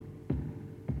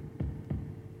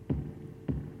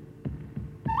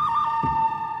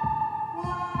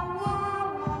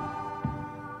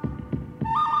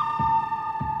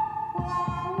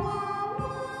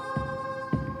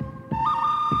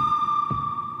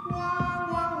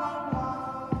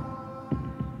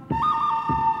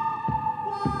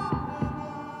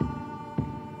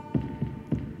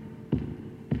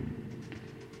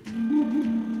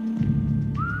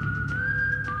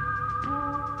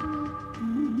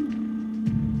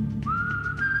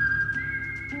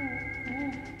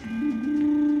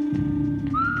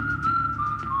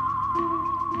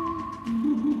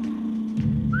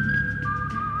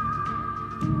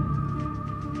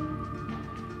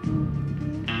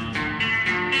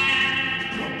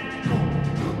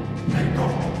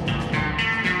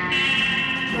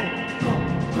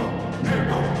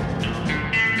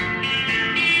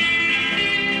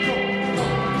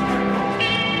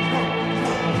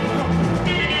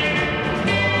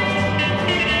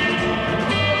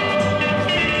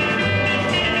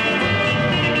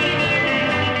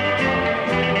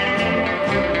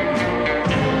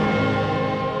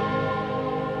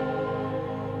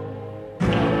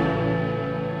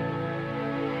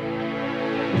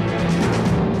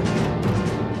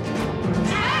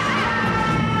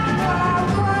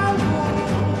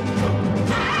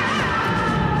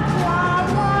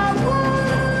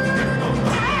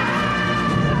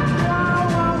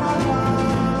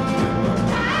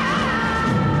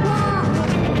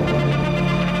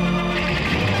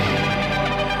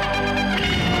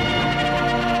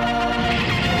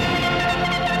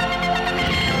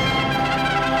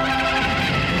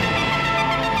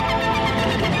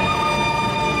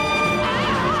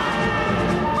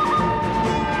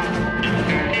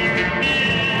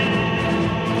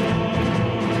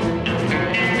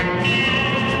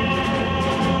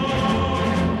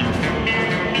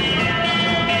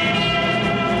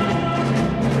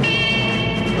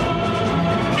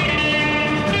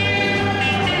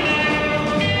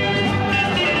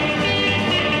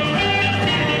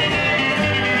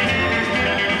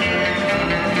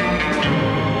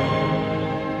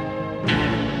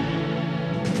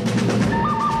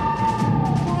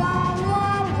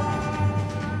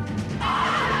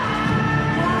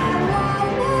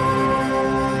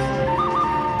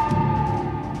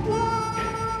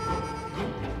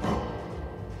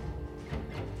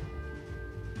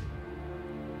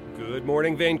Good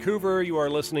morning, Vancouver. You are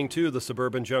listening to the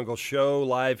Suburban Jungle Show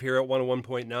live here at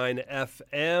 101.9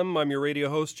 FM. I'm your radio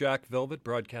host, Jack Velvet,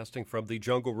 broadcasting from the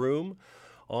Jungle Room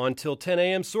until 10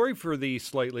 a.m. Sorry for the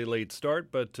slightly late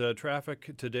start, but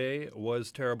traffic today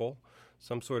was terrible.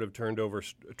 Some sort of turned over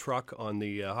truck on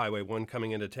the Highway 1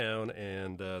 coming into town,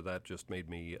 and that just made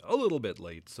me a little bit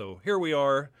late. So here we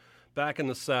are, back in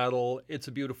the saddle. It's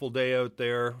a beautiful day out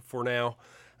there for now.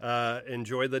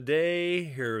 Enjoy the day.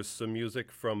 Here's some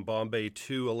music from Bombay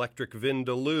 2 Electric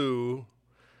Vindaloo.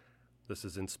 This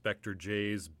is Inspector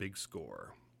J's Big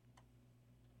Score.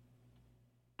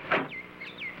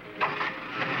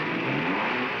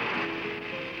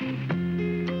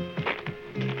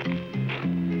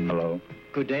 Hello.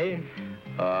 Good day.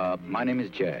 My name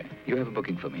is Jay. You have a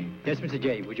booking for me? Yes, Mr.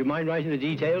 Jay. Would you mind writing the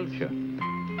details? Sure.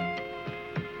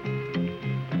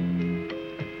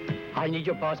 I need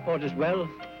your passport as well.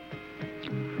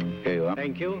 Here you are.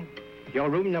 Thank you. Your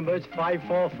room number is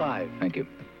 545. Thank you.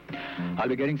 I'll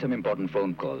be getting some important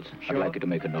phone calls. Sure. I'd like you to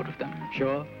make a note of them.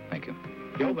 Sure. Thank you.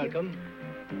 You're welcome.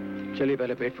 चलिए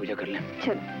पहले पेट पूजा कर लें.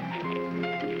 चलो.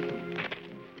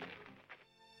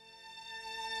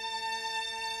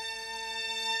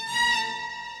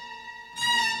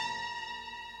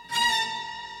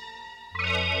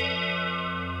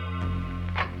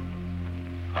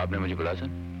 आपने मुझे बुलाया sir?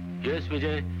 Yes,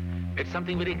 Vijay. It's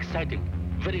something very exciting,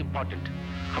 very important.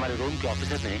 हमारे room के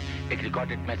ऑफिसर ने एक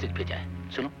रिकॉर्डेड मैसेज भेजा है.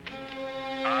 सुनो.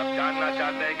 आप जानना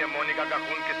चाहते हैं कि मोनिका का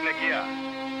खून किसने किया?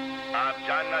 आप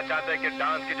जानना चाहते हैं कि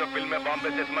डांस की जो फिल्में बॉम्बे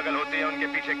से स्मगल होती हैं उनके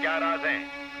पीछे क्या राज हैं?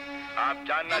 आप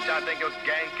जानना चाहते हैं कि उस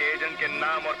गैंग के एजेंट के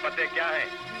नाम और पते क्या हैं?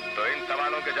 तो इन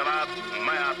सवालों के जवाब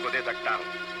मैं आपको दे सकता हूँ.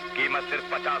 कीमत सिर्फ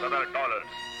 $50,000.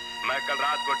 मैं कल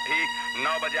रात को ठीक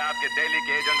 9 बजे आपके दिल्ली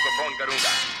के एजेंट को फोन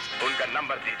करूंगा. उनका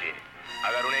नंबर दीजिए.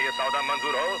 अगर उन्हें ये सौदा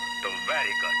मंजूर हो तो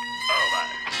वेरी गुड. ओवर.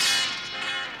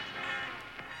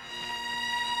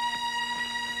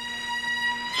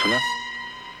 सुना?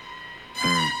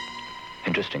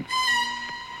 Interesting.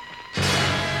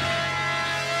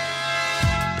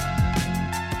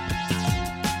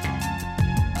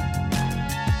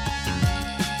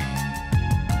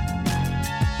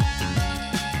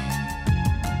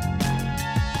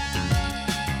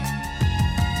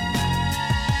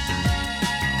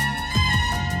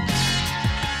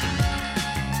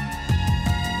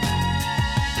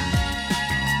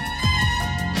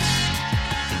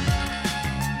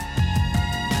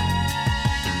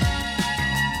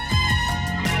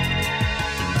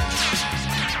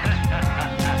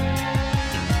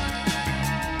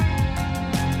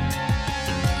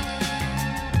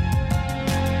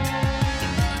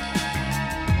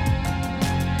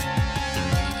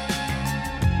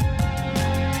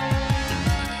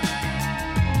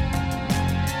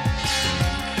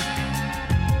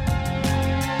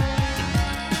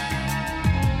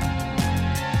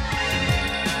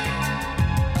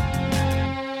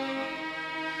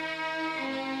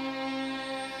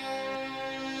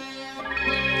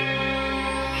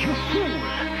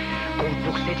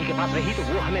 रही तो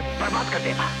वो हमें बर्बाद कर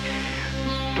देगा.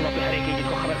 तुम अपने हर एक एजेंट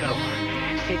को खबर करो.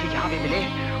 सेठी जहां भी मिले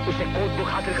उसे कोड बुक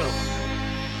हासिल करो.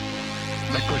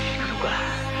 मैं कोशिश करूंगा.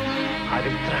 I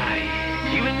will try.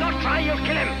 You will not try. You'll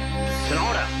kill him. It's an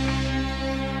order.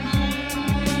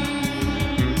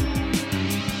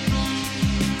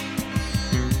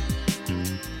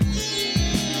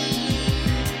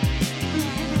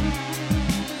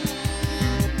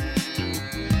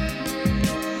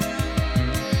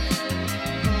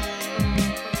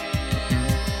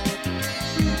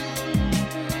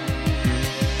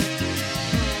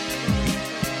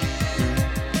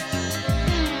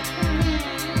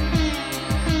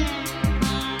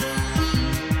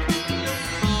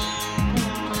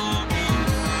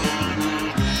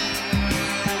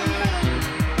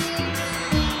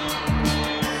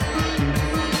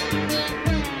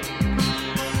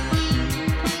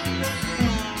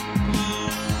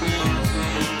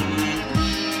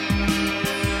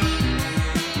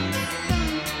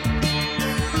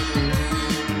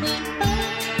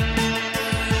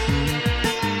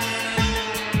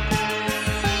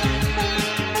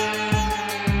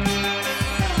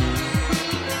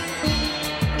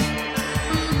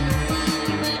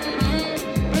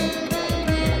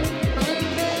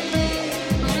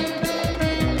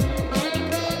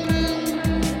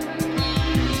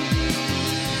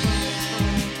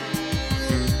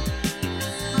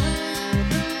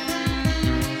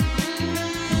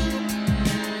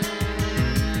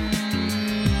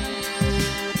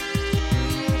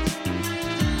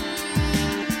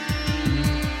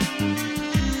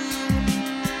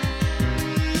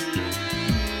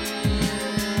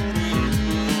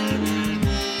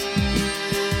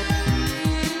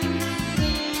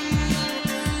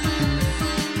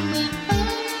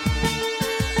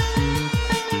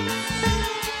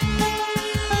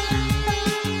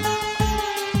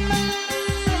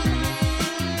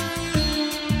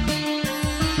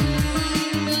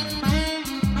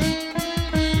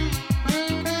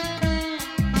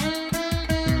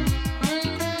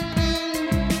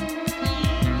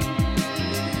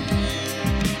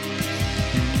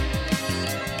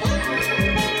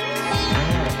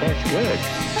 Good.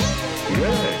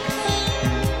 Good.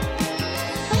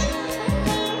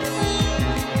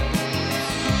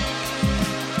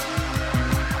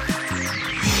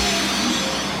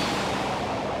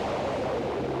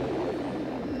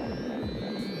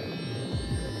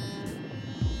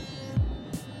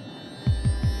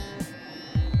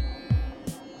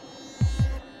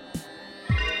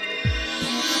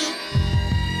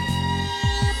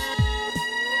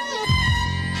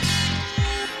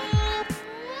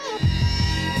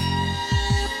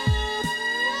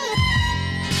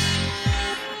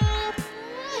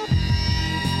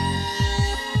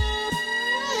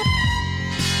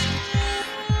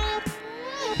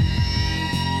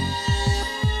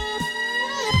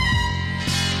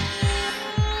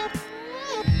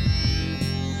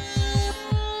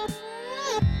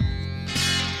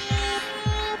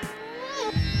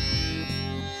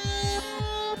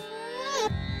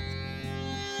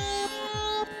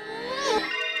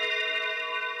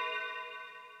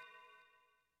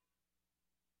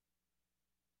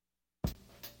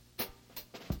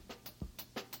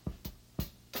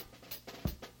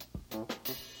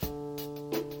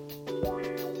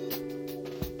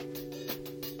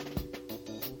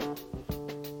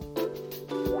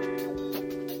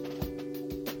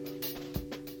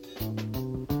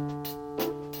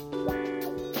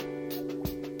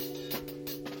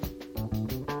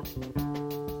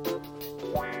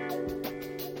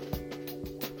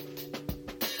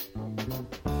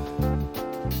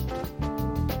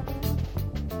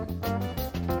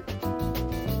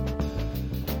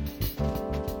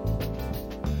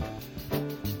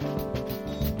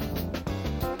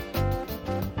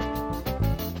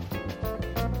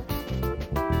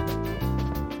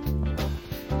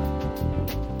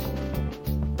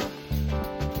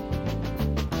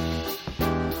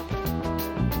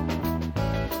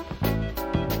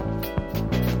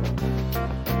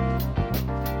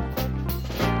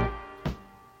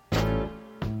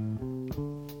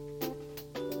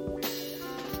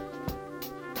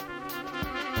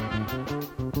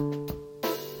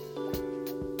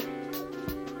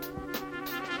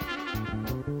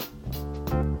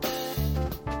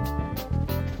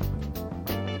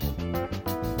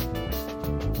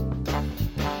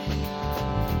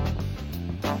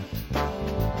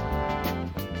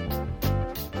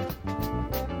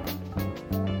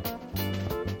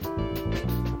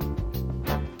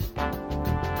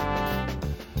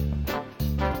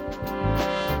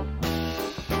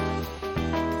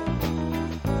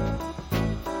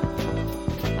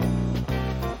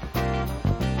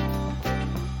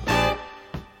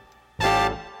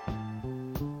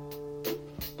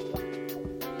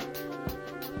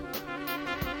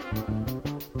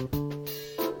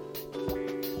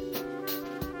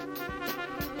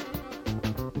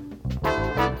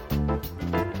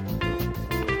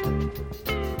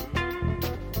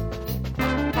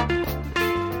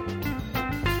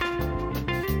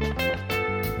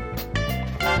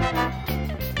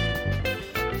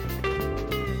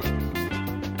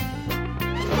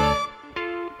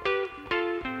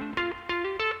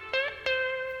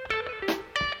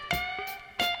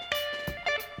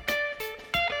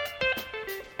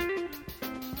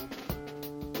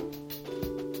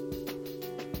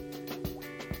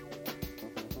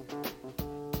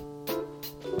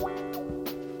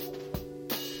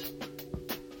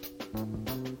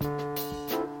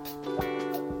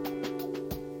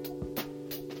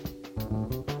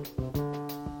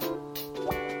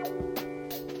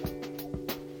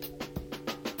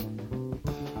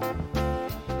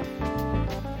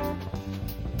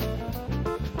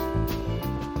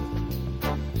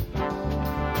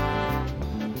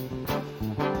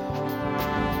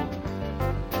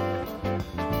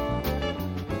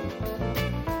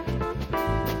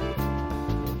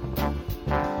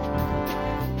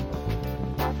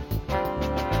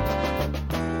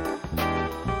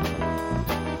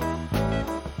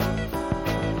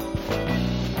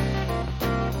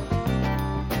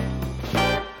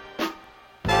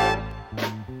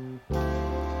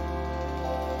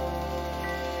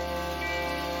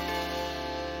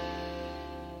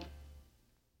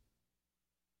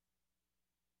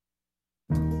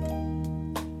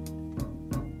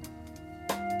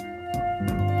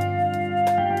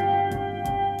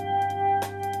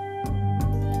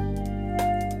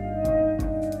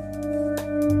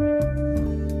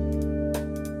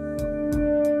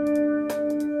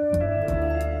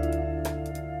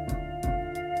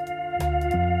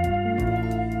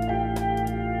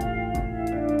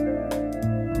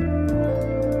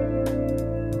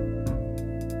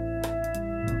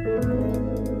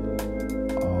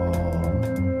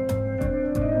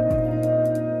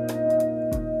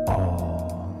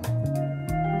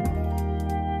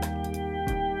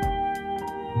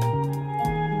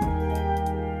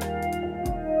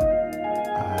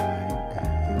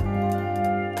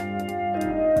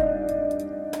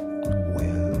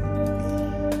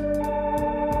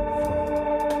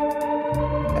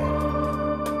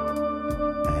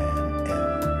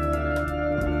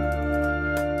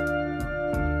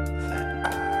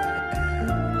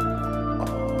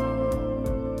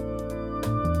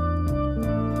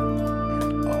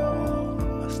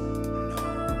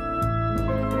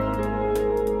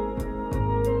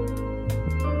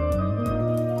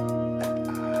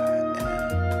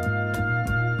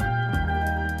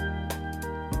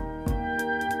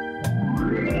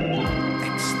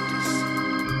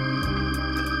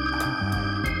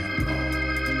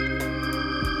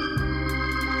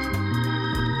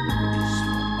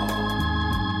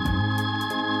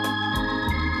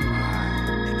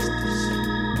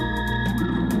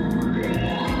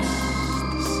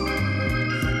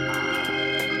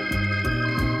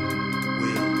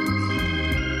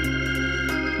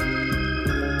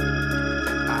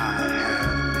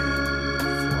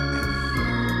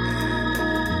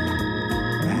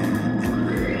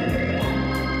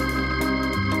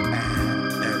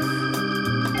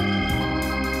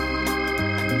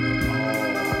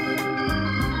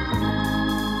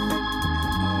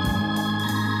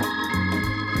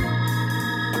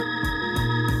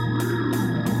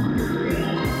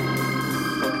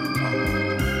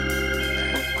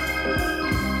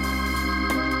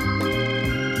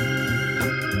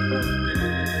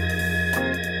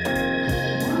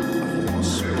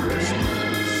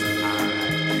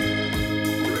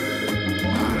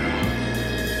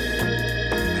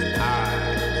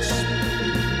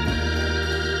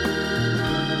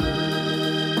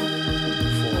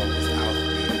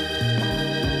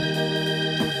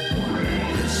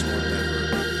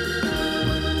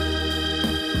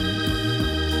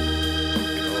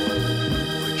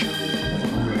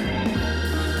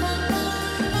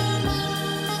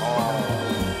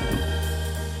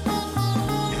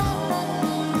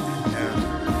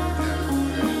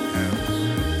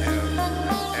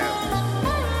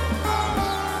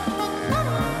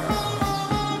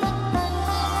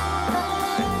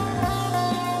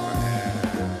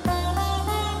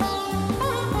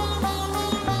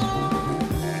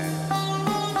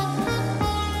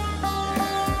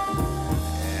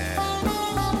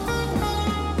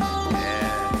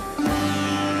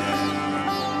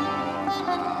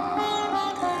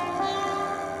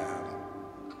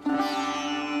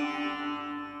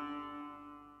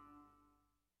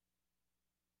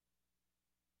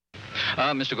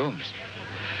 हाँ मिस्टर गोम्स,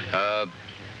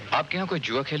 आपके यहाँ कोई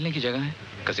जुआ खेलने की जगह है,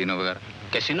 कैसीनो वगैरह?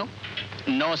 कैसीनो?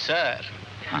 No sir.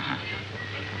 हाँ।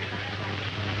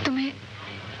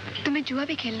 तुम्हें जुआ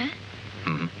भी खेलना है?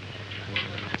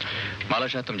 माला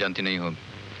शायद तुम जानती नहीं हो,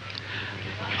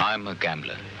 I am a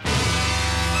gambler.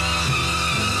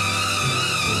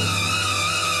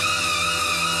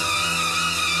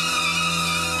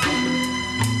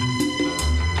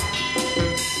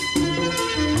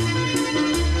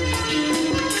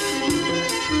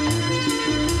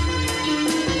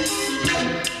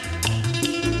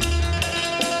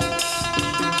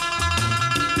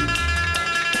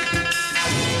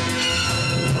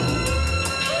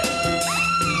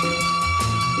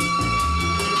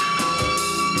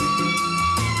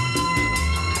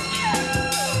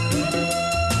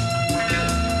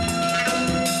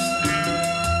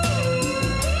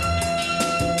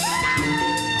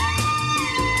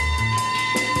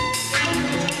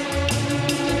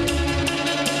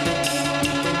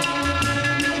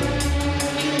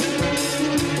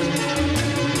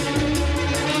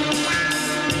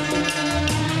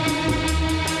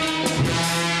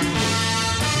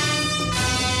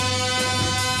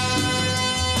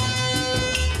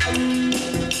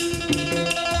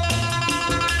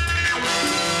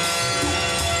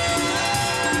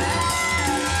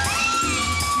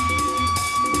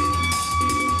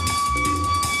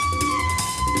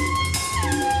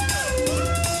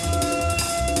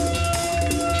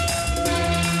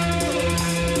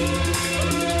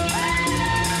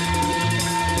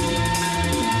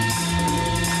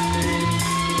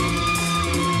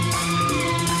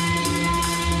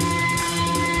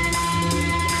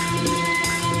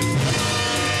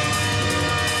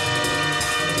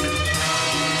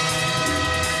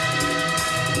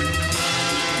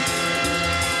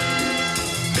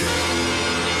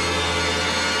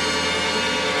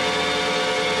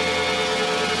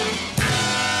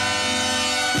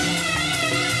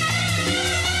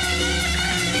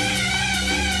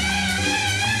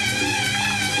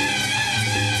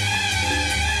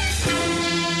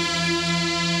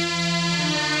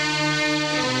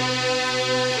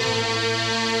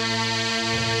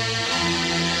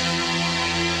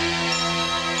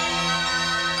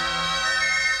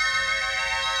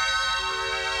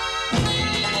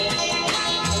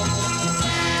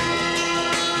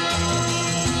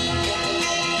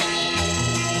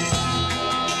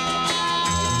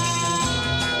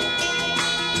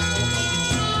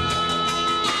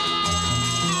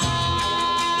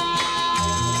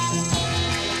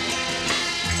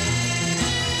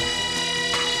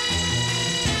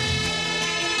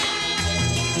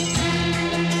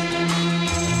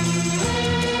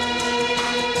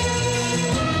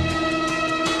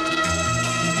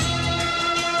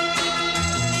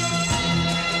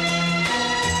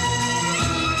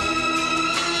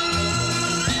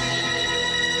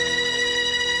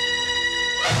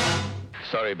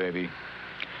 Sorry, baby.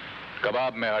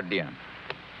 Kebab में हड्डियां.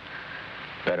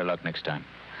 Better luck next time.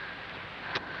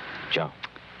 Ciao.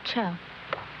 Ciao.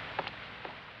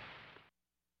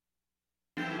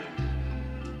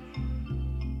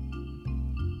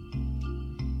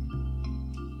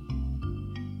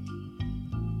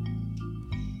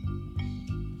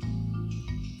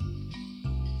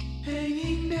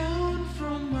 Hanging down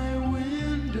from my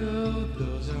window,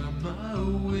 those are my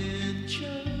wind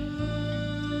chimes.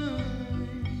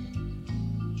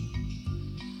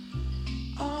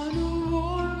 On a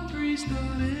warm breeze, the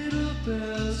little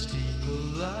bells tinkle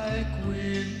like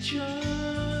wind chimes.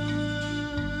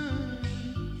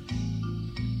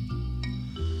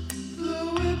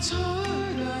 Though it's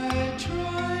hard, I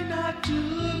try not to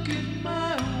look at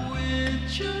my wind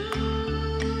chimes.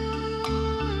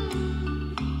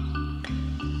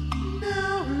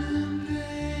 Now and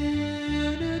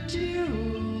then a tear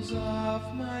rolls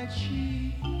off my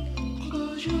cheek.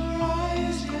 Close your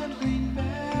eyes and lean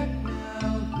back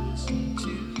now. Listen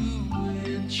to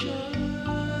wind chime.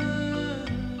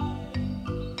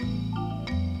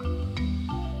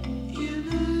 In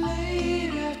the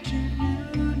late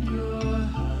afternoon, you're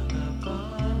hung up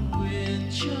on wind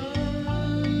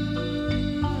chime.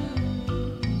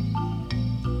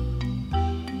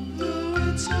 Though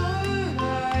it's hard,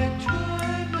 I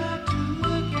try not to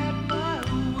look at my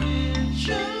wind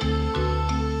chime.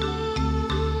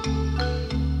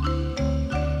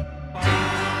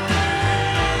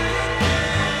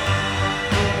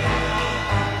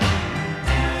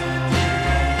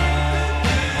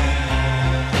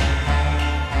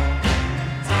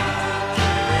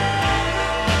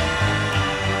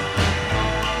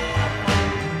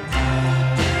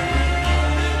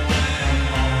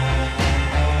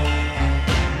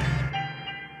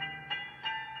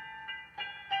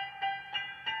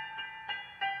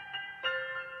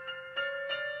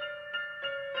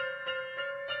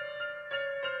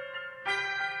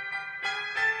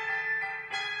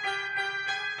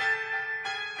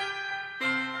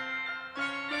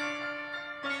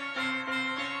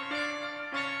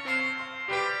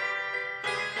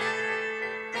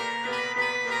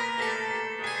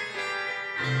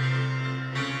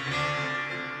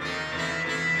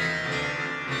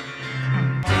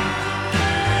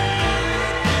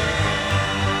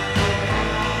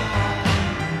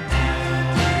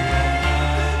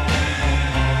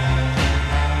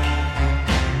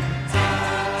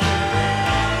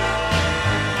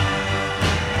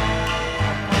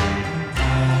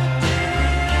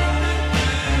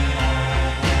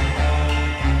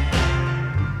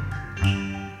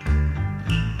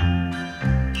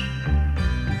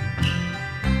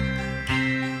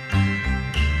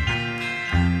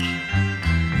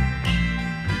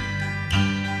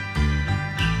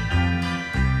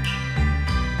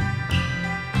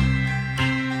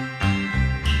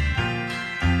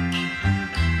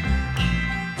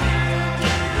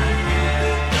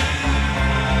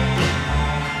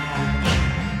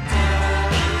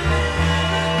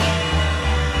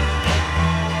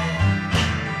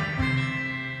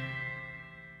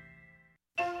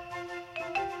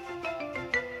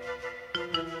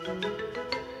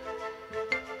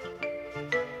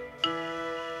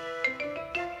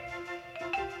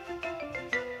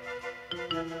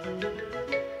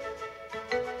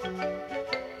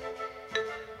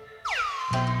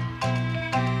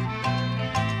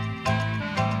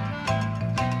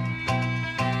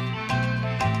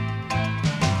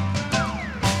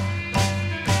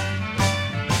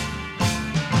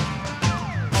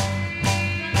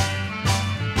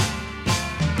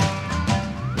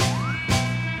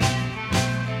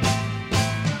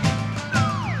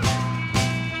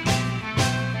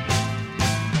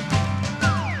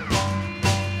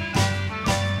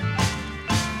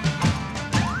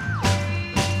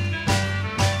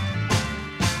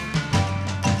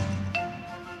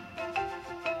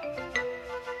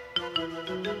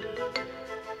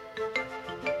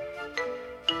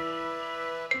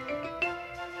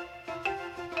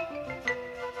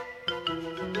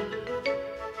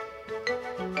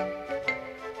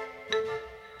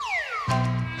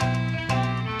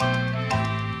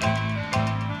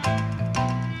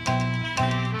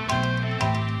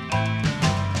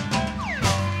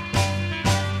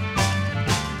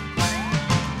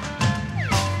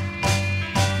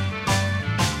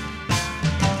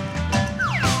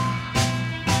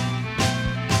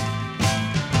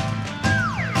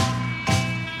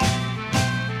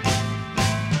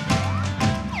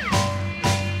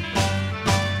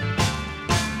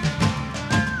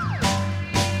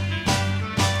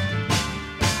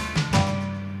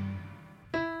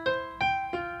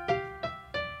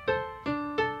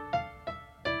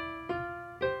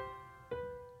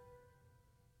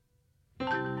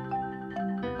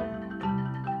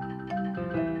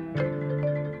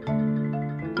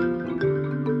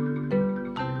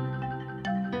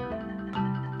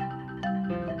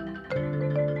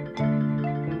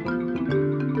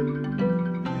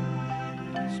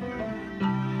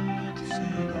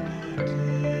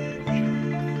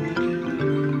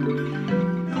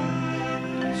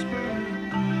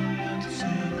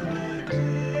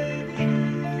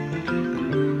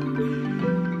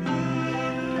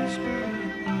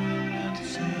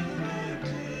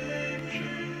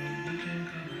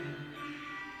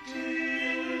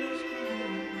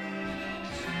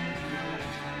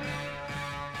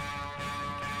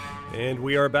 And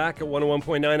we are back at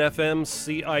 101.9 FM,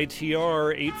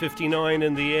 CITR, 8:59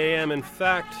 in the AM. In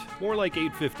fact, more like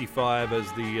 8:55 as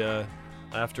I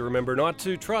have to remember not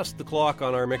to trust the clock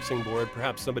on our mixing board.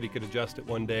 Perhaps somebody could adjust it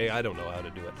one day. I don't know how to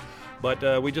do it.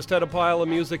 But we just had a pile of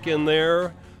music in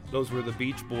there. Those were the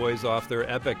Beach Boys off their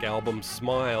epic album,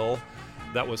 Smile.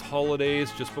 That was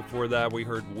Holidays. Just before that, we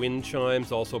heard Wind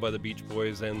Chimes, also by the Beach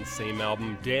Boys, and the same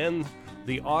album. Dan,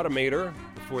 the Automator,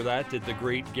 before that, did The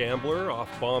Great Gambler off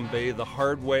Bombay the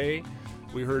Hard Way.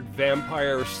 We heard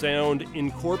Vampire Sound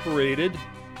Incorporated.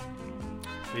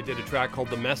 They did a track called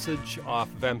The Message off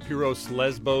Vampiros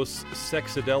Lesbos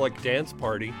Sexadelic Dance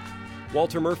Party.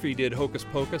 Walter Murphy did Hocus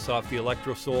Pocus off the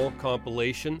Electro Soul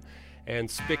compilation. And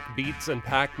Spick Beats and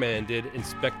Pac-Man did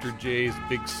Inspector J's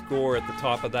Big Score at the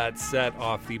top of that set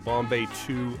off the Bombay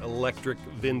 2 Electric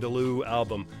Vindaloo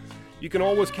album. You can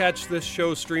always catch this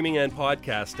show streaming and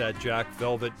podcast at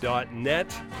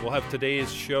jackvelvet.net. We'll have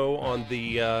today's show on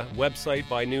the website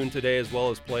by noon today, as well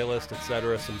as playlist,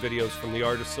 etc. Some videos from the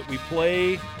artists that we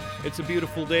play. It's a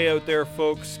beautiful day out there,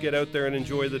 folks. Get out there and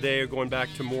enjoy the day. Going back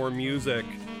to more music.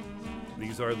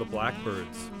 These are the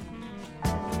Blackbirds.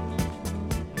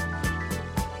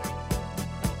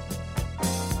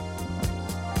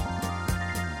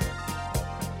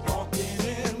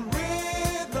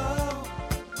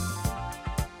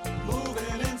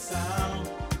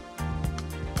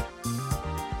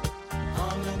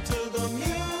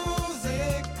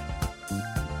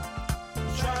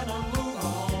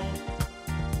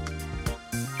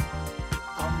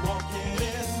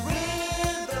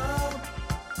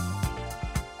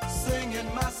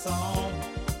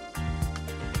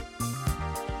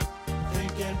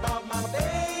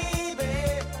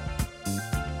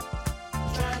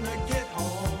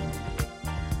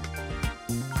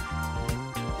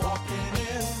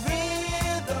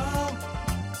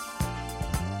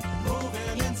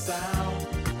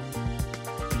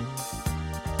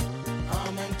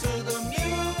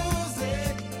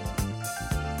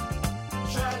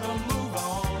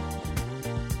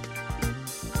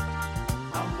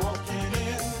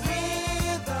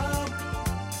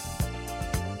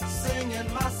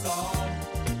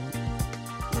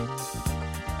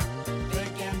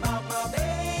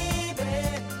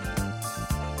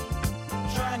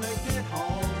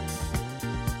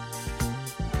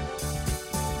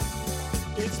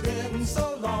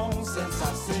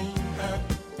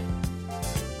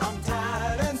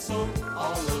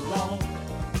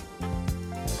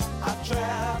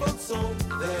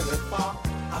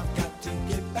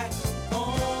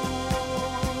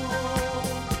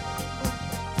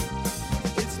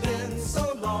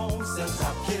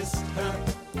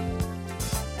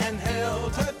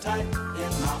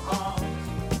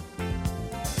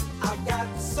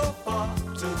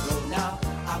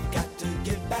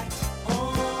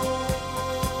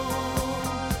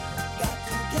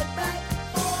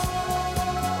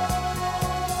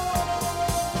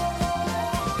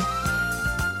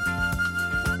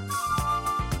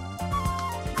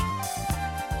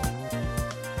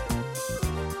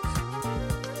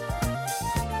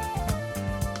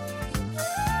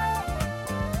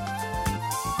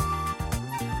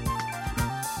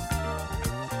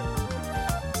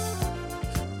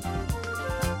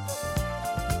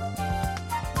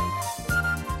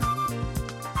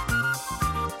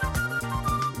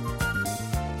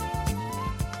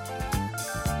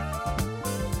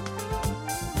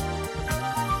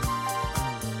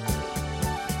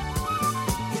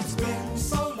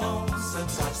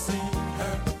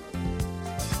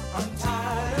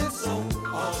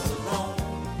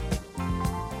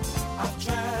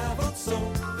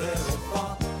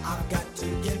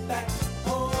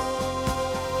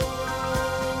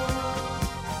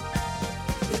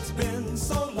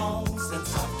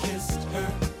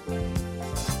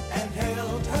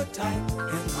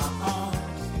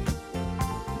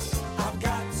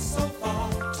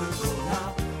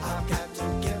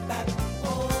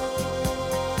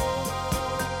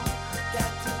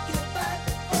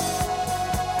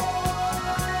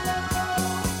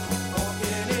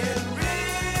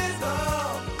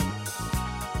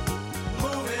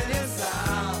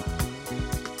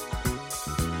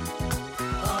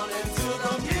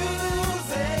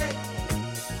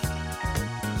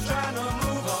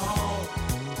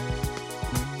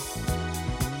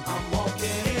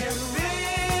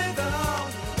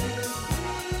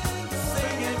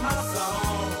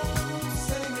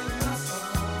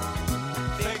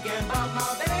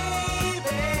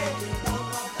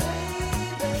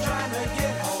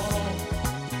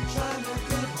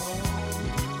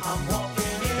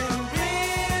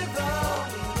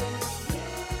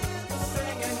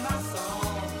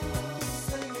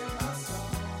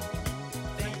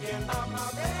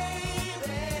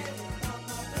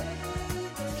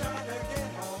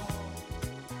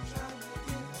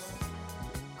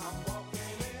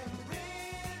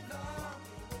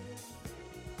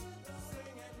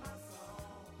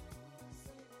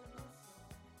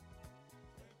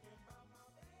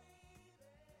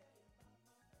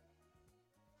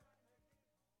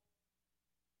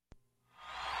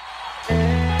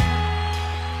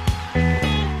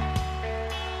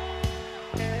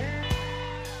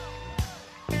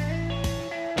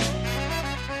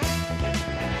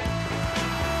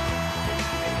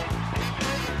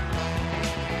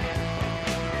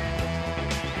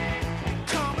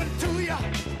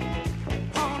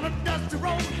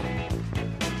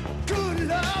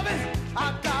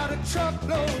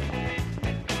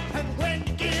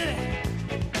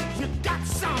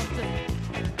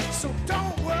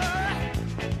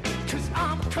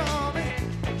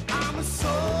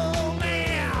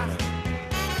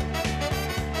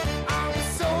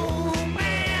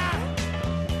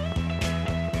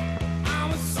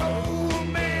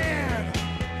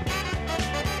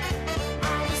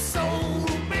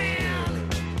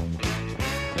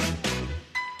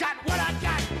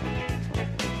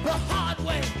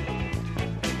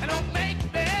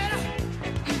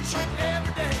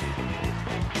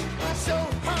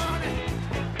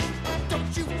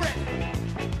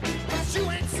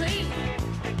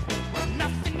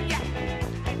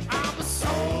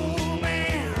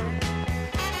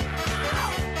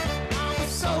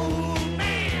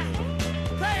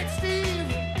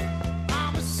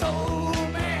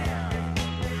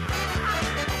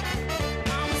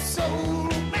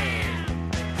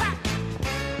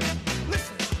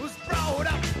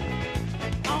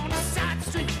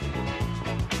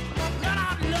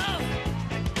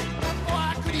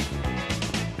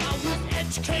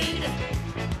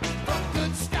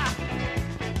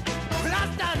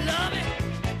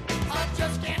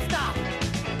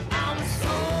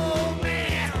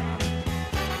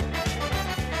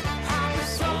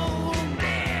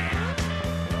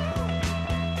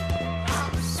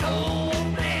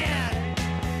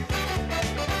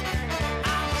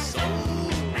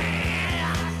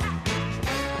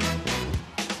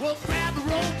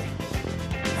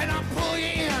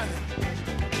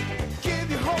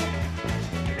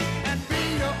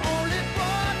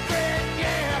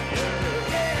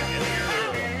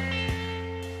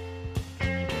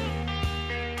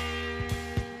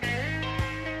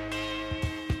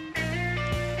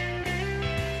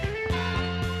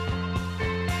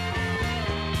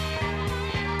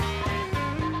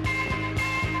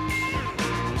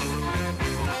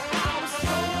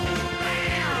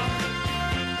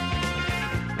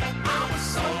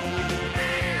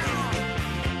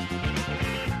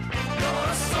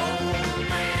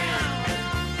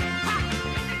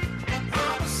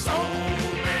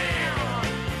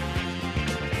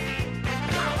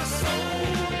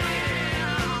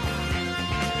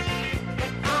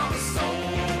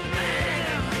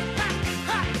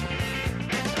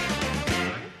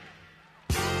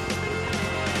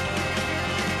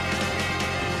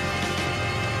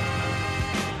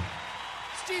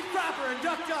 Trapper and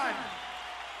Duck Diamond.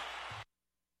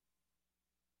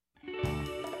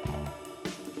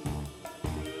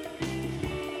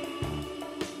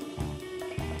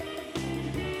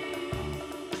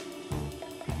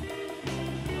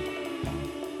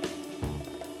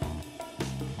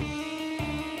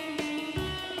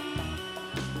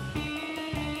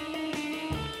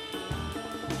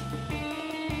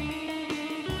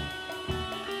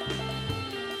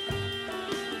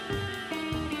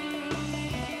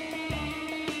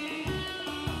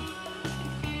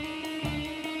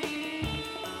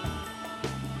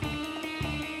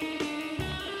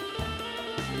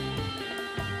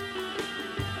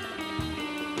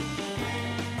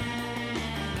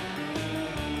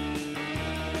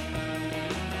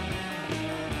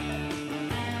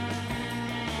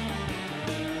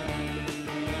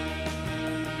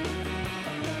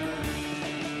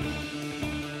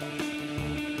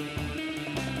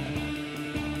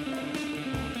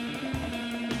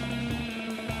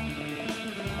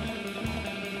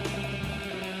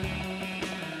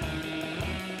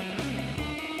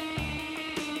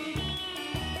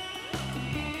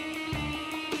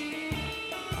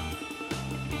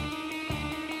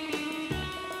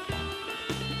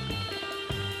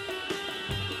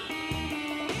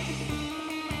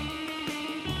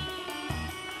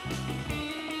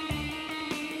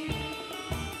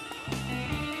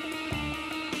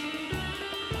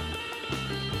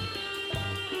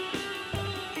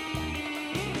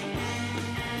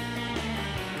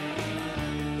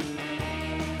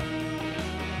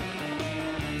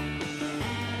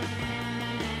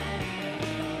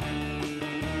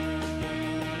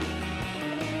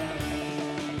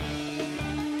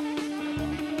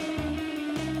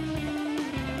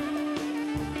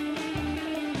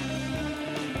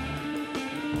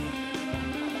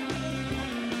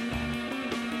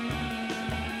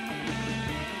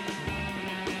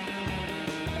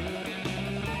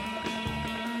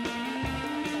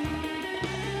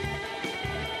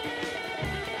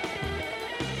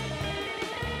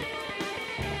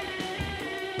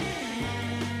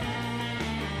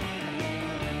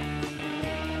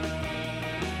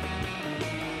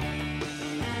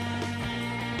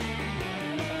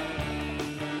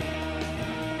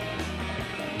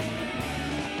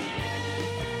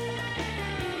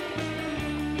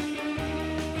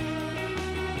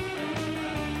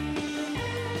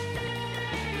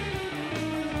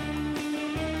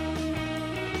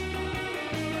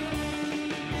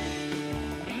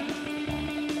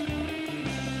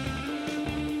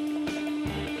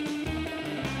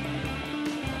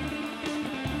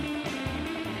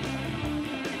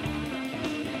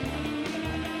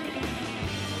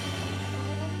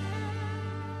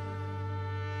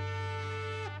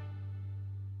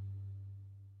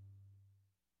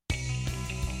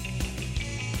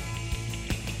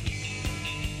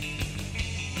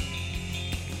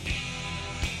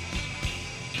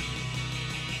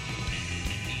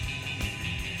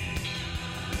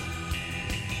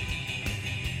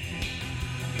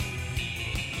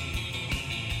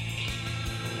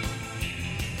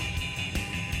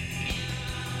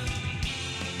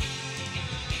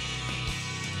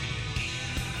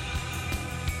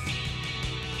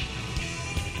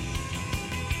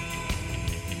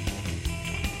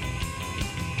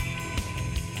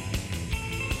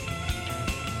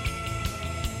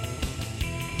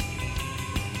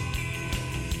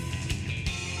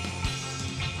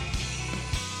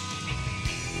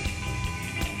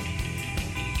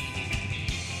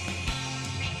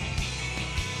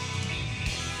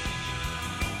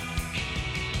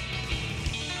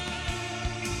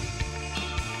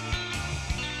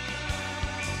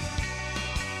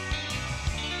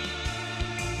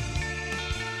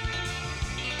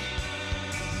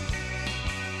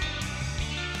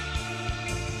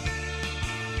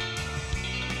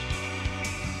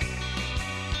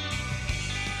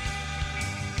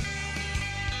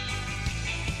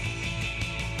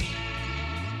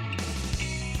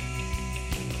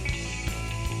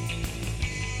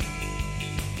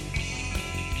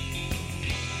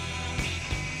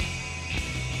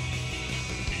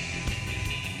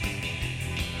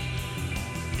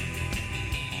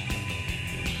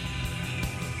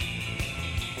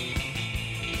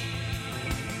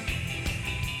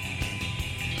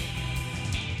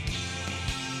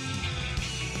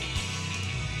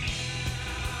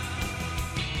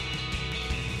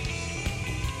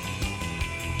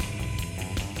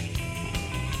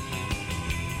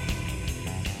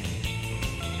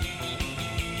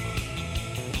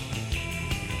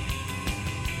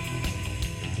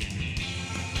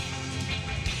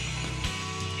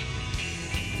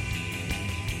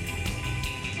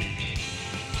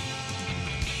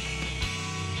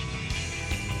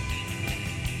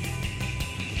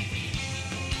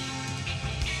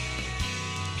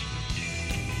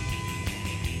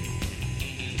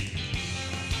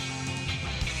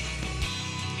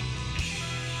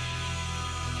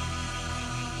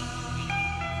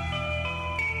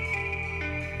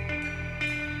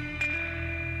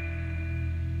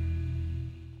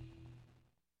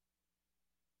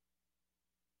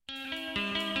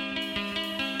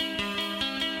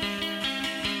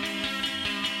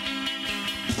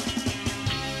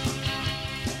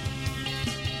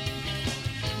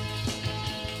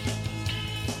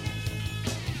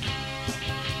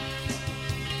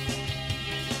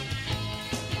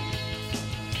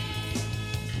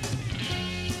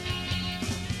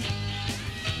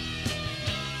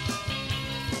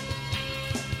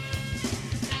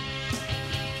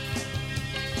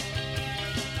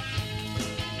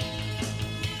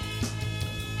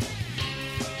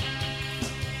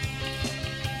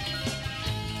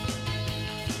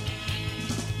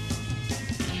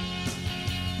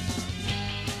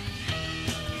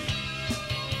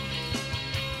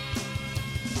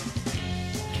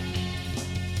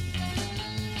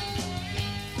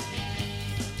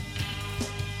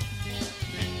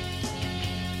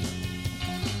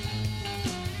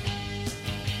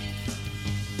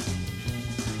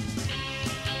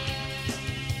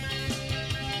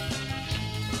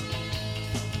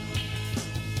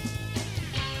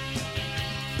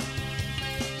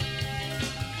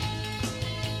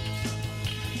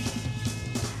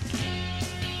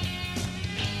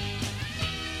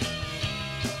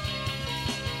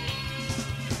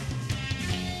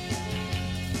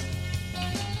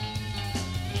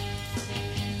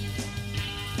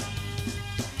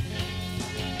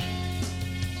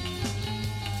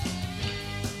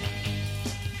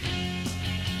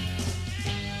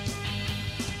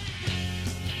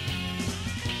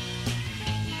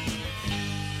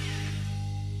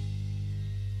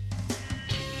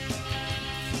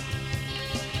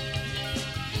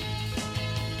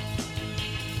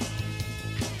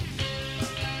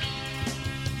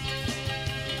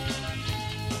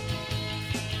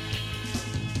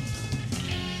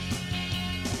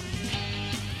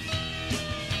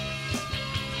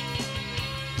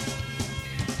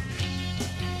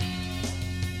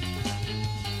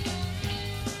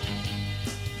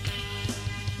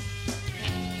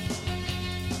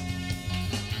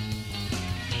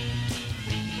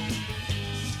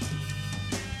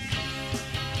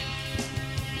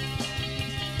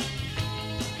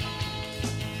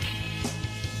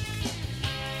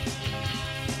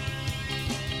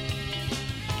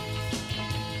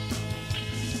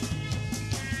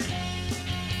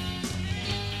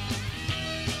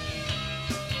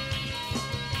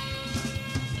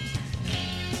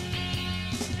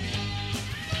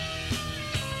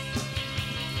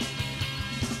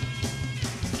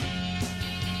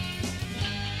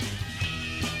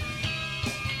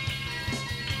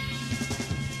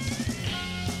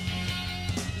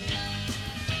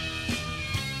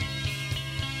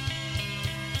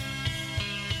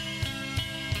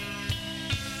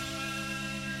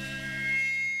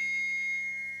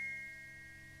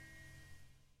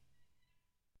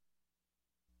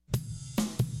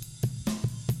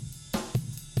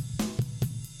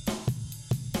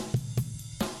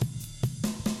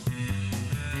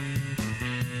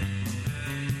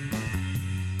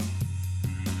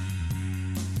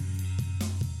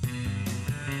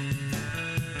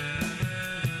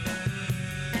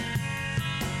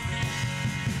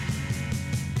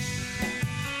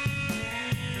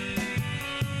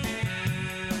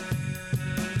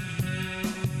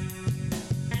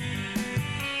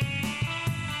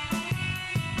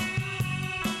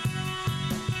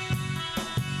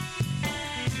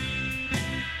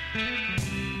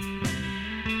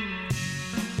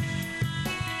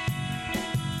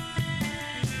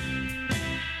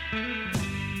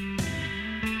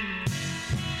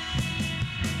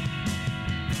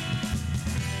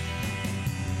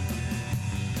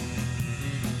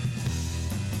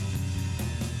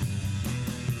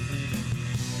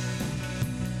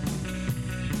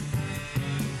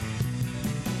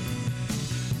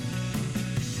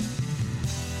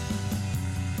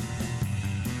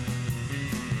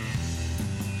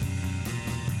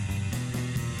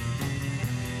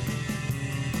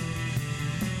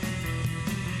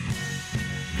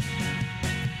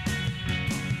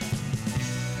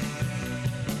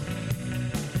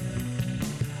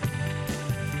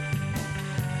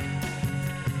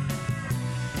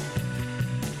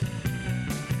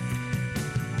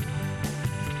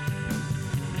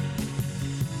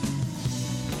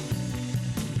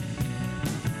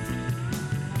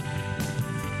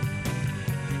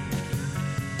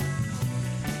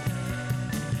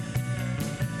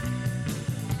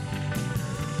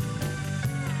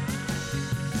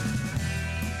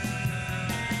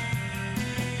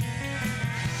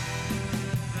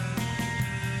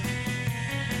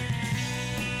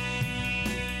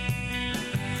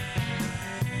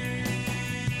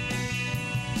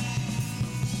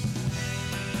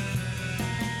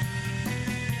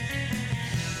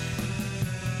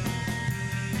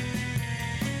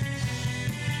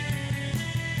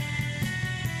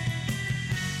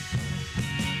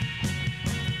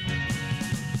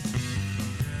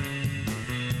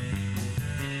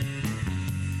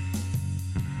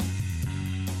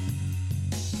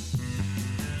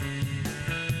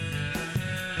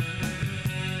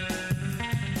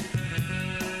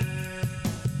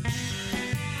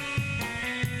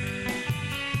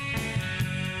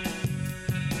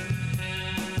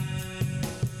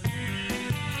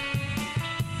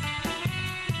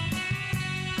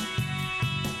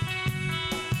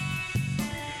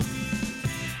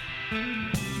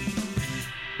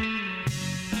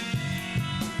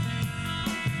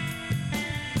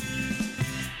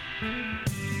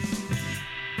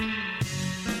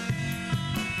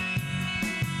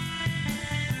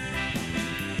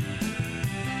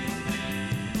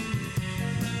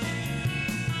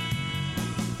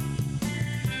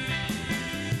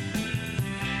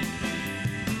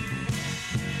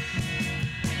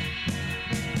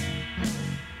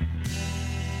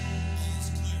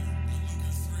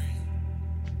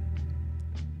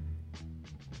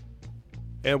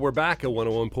 And we're back at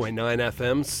 101.9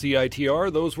 FM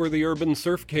CITR. Those were the Urban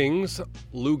Surf Kings.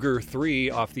 Luger 3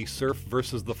 off the Surf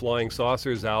vs. the Flying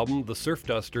Saucers album. The Surf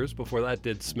Dusters, before that,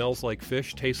 did Smells Like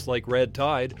Fish, Tastes Like Red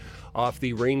Tide off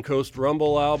the Rain Coast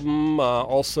Rumble album.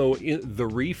 Also, The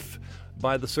Reef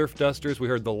by the Surf Dusters. We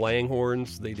heard the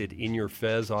Langhorns. They did In Your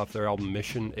Fez off their album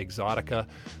Mission Exotica.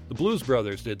 The Blues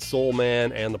Brothers did Soul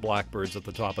Man, and the Blackbirds at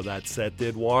the top of that set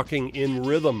did Walking in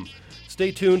Rhythm. Stay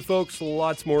tuned, folks.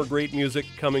 Lots more great music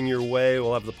coming your way.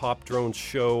 We'll have the Pop Drones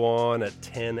show on at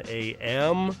 10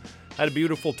 a.m. Had a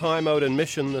beautiful time out in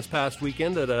Mission this past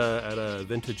weekend at a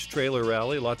vintage trailer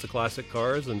rally. Lots of classic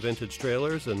cars and vintage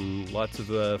trailers and lots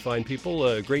of fine people.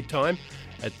 A great time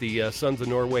at the Sons of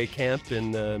Norway camp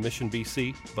in Mission,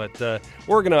 BC. But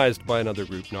organized by another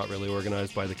group, not really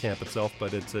organized by the camp itself,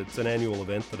 but it's an annual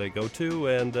event that I go to,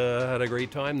 and had a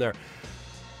great time there.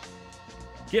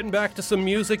 Getting back to some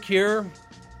music here.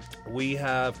 We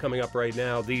have coming up right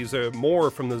now, these are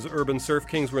more from the Urban Surf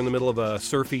Kings. We're in the middle of a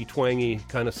surfy, twangy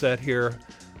kind of set here.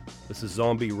 This is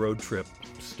Zombie Road Trip.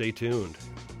 Stay tuned.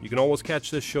 You can always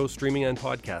catch this show streaming and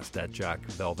podcast at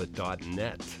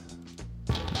jackvelvet.net.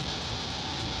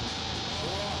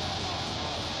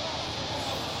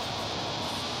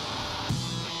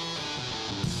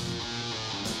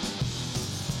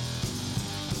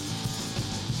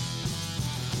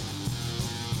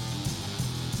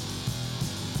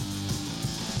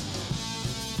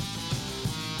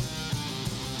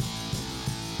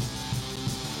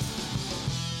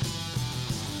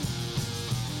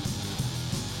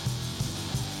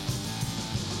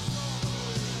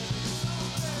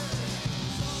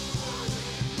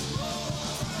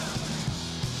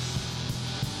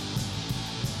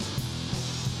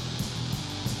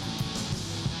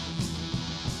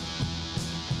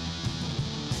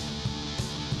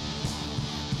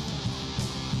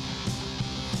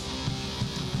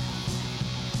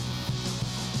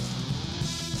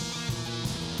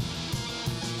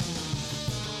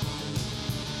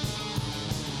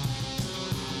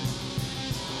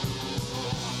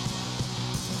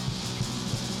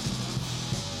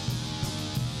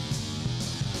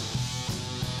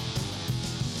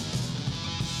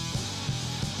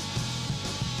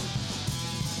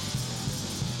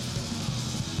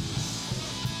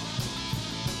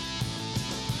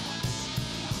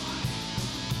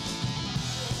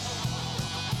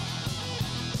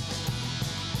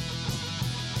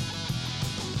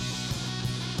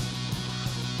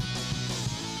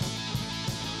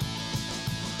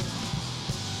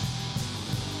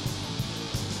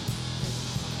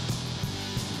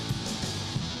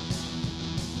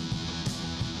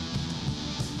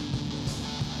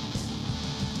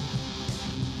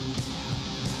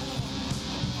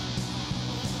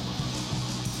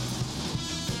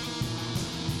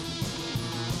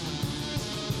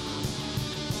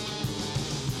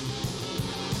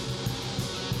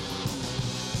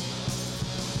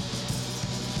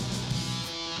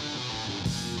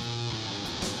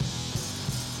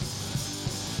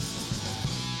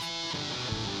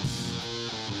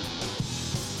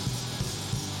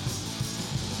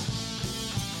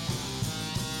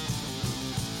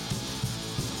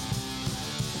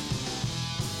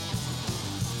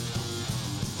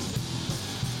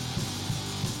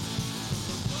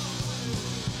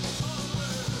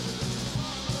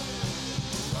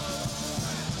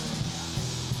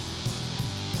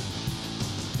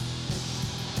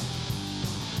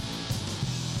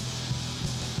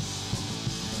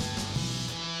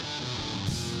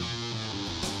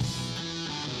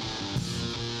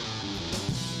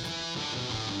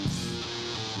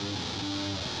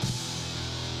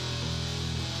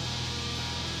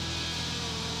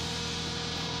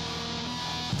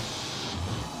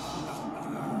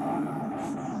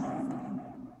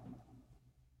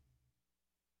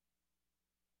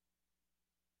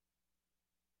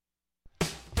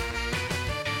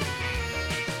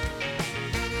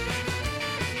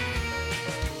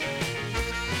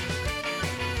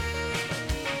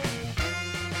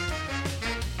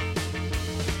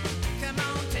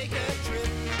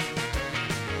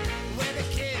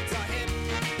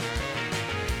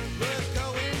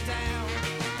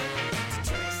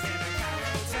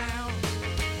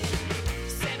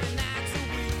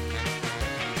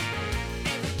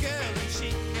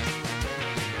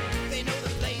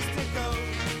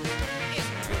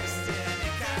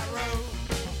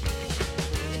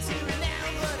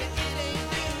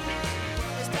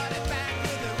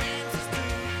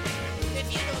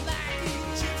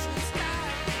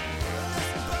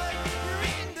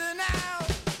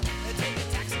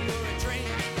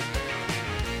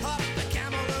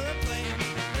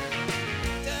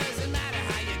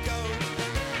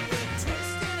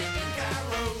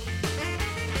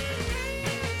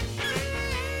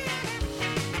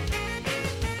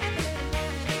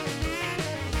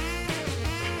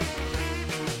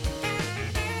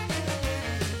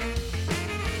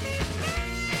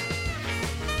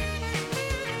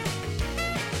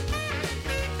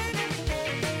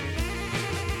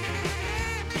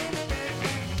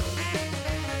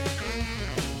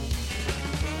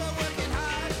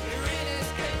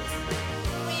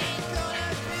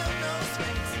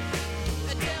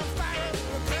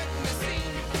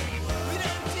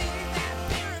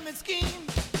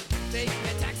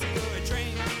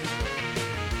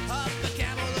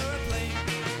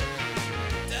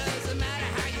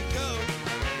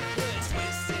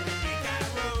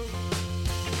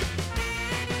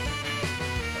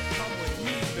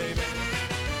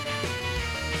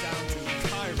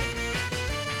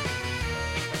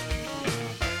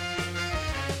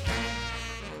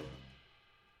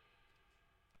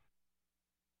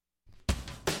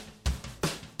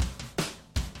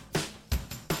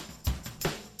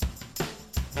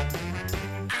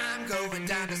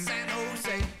 going down to San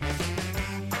Jose.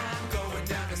 I'm going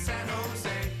down to San Jose.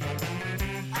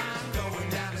 I'm going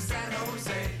down to San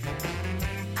Jose.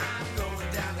 I'm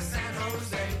going down to San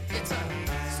Jose. It's a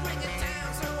swinging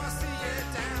town, so I'll see you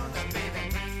down there, baby.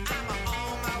 I'm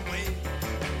on my way.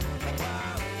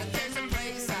 Wow, there's a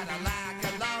place that I like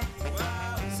a lot.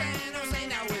 Wow, San Jose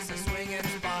now is a swinging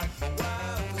spot.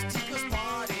 Wow, those chicos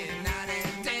party night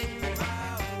and day.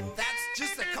 Wow, that's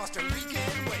just the Costa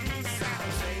Rican way. San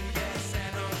Jose, yes,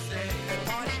 San Jose. They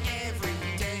party every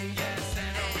day. Yes,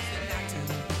 San Jose. And I too.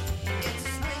 It's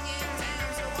a swinging town,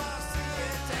 so I'll see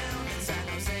you down in San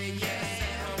Jose. Yes,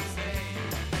 San Jose.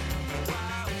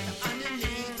 Wow,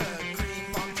 underneath the green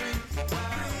palm tree.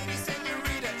 Wow, pretty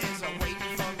senorita is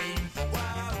waiting for me.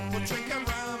 Wow, we'll drink a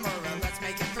rum or let's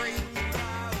make it three.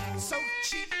 Wow, so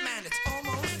cheap, man, it's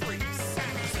almost free. San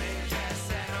Jose, yes,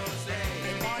 San Jose.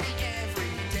 They party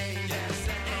every day. Yes,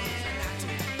 San Jose. And I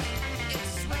too. It's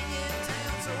a swinging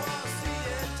town, so I'll see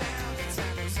you down in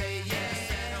San Jose. Yes,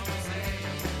 San Jose.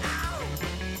 Ow!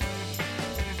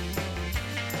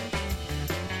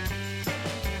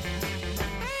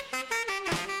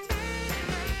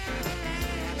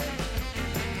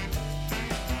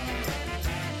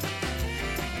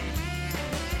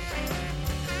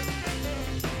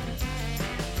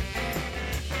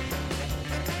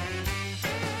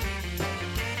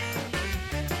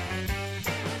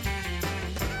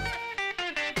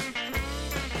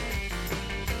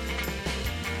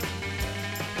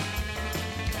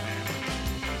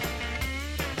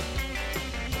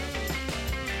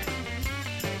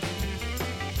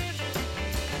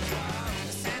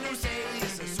 San Jose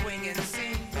is a swinging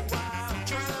scene. Wow,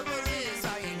 trouble is I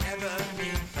ain't never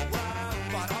been. Wow,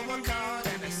 but I work hard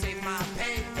and I save my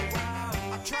pay. Wow,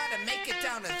 I'll try to make it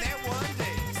down to there one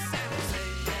day. San Jose,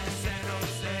 yes, San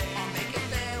Jose. I'll make it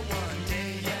there one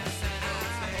day. Yes, San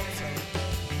Jose. I hope so.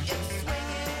 It's a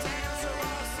swinging town, so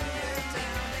I'll see you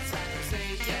down in San Jose.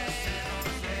 Yes, San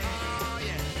Jose. Oh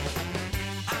yeah.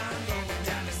 I'm going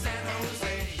down to San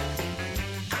Jose.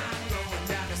 I'm going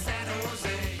down to San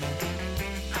Jose.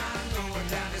 I'm going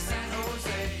down to San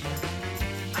Jose.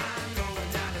 I'm going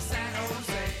down to San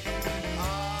Jose.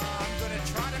 I'm gonna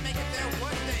try to make it there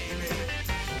one day, baby.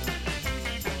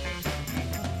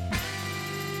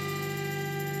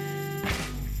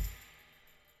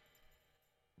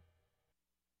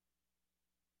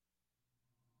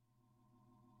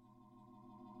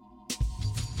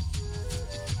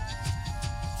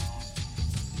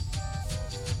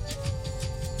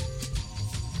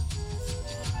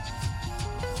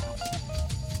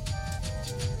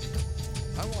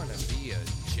 I want to be a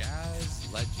jazz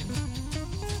legend,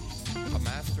 a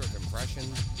master of impression.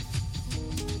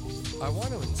 I want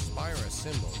to inspire a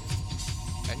symbol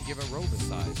and give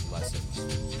aerobicized lessons.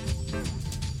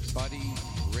 Buddy,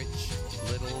 Rich,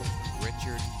 Little,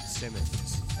 Richard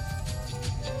Simmons.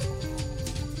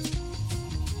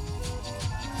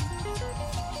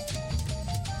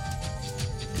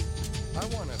 I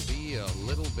want to be a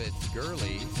little bit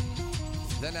girly,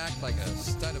 then act like a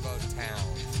stud about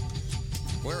town.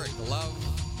 Wear a glove,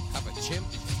 have a chimp,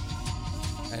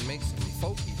 and make some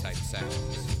folky type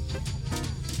sounds.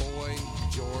 Boy,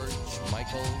 George,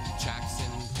 Michael,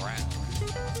 Jackson, Brown.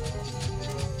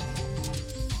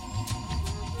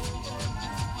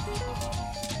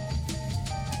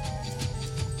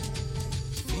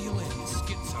 Feeling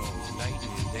schizo night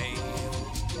and day.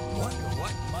 Wonder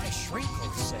what my shrink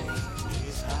will say.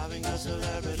 He's having a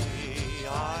celebrity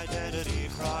identity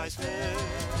crisis.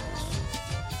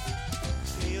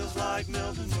 Feels like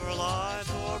Milton Berle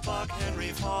or Buck Henry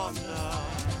Fonda.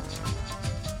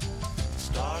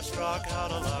 Starstruck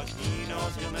out of luck, he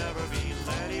knows he'll never be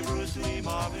Lenny Bruce Lee,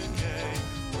 Marvin Gaye,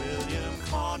 William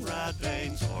Conrad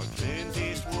Baines, or Clint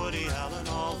Eastwood, Alan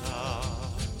Alda.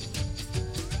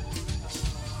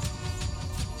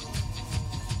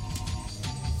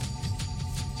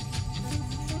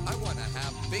 I want to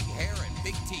have big hair and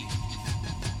big teeth.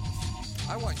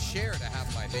 I want Cher to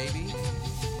have my baby.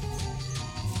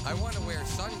 I want to wear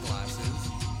sunglasses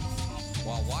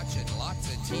while watching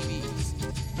lots of TVs.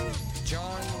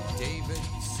 John, David,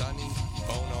 Sonny,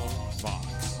 Bono, Fox.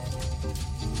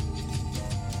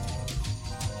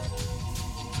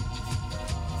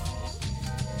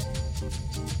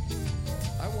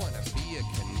 I want to be a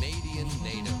Canadian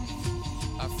native,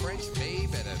 a French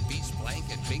babe at a beach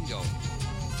blanket bingo.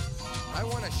 I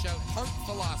want to shout punk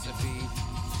philosophy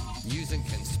using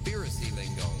conspiracy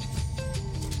lingo.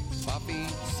 Buffy,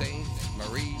 Saint,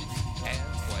 Marie,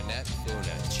 Antoinette,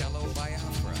 Funicello,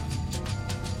 Biafra.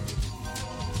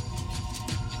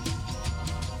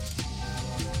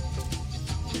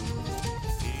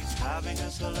 He's having having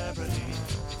a celebrity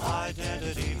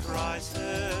identity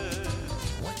crisis.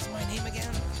 What's my name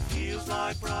again? Feels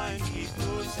like Brian Keith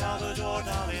Moon, Salvador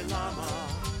Dalai Lama.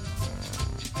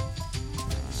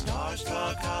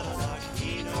 Starstruck out of luck,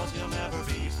 he knows he'll never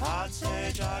be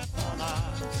Patsy Jack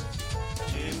Palance,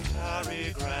 Jim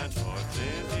Carrey, Grant, or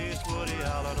Clint Eastwood,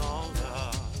 Alan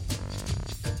Alda.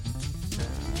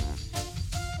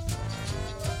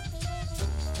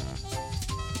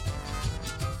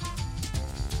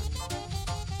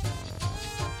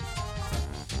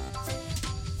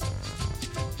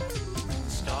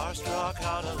 Starstruck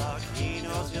out of luck, he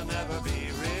knows he'll never be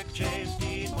Rick James,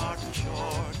 Dean Martin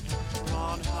Short,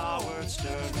 Ron Howard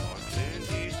Stern, or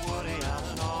Clint Eastwood,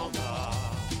 Alan Alda.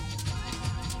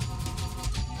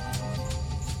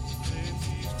 Clint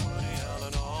Eastwood,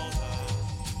 Alan Alda.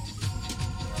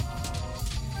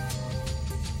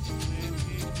 Clint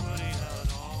Eastwood,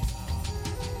 Alan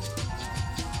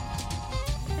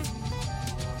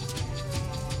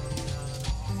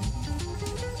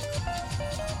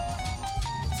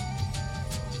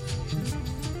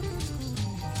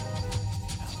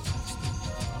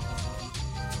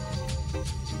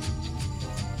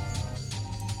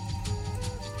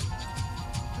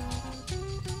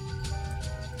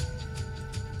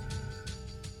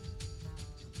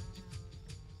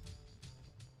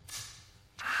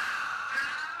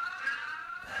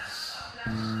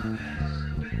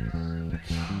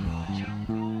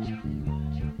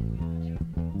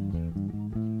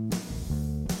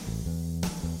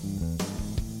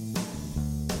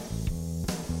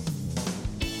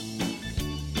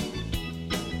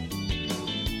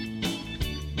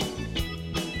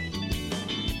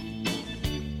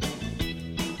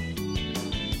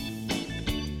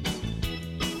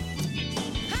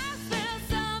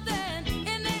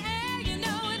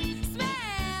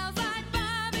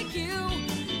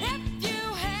If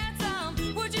you had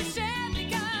some, would you share?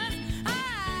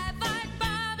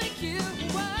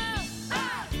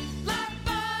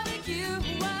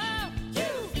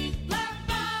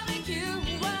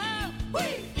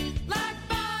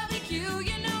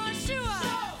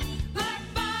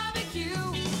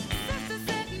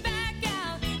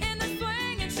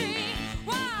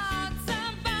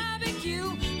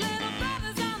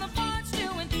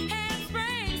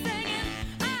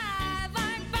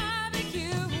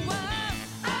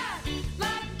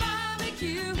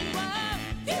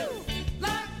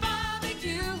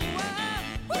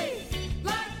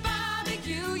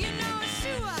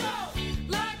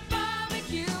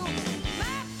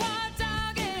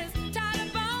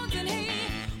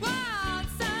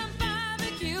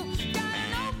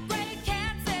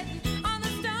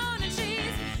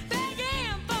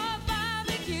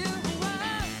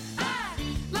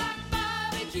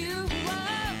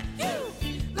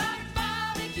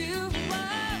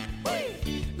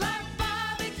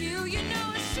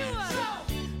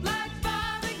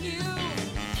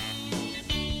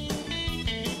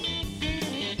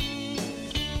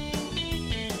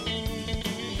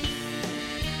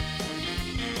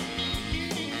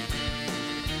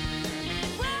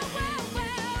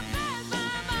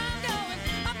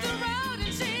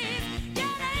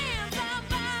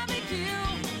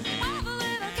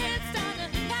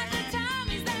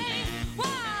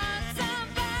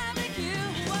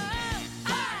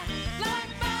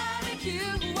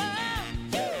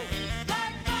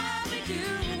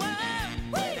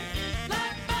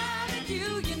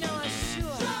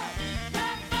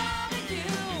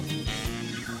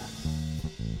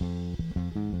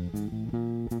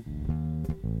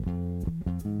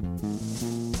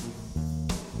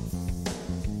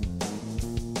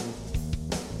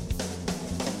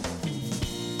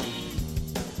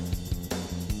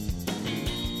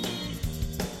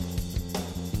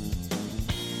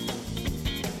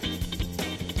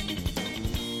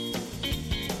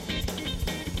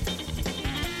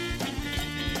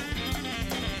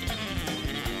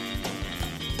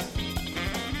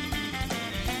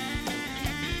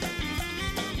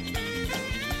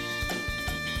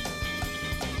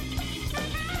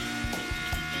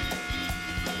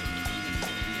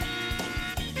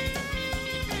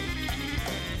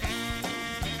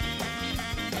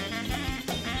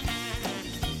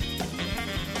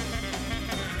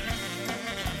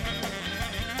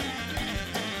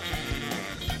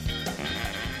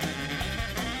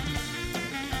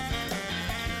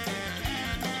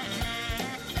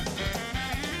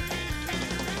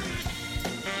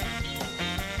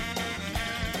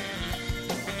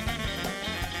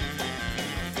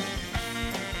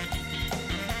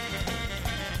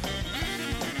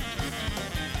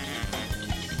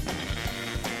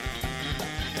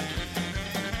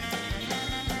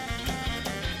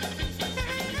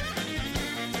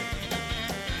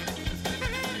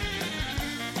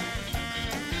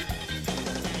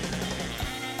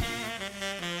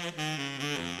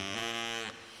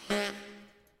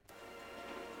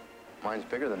 Mine's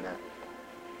bigger than that.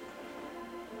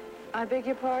 I beg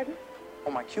your pardon?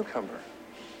 Oh, my cucumber.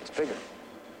 It's bigger.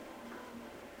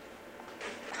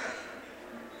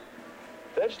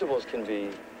 Vegetables can be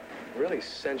really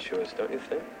sensuous, don't you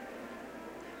think?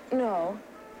 No.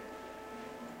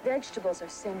 Vegetables are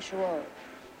sensual.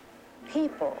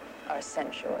 People are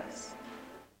sensuous.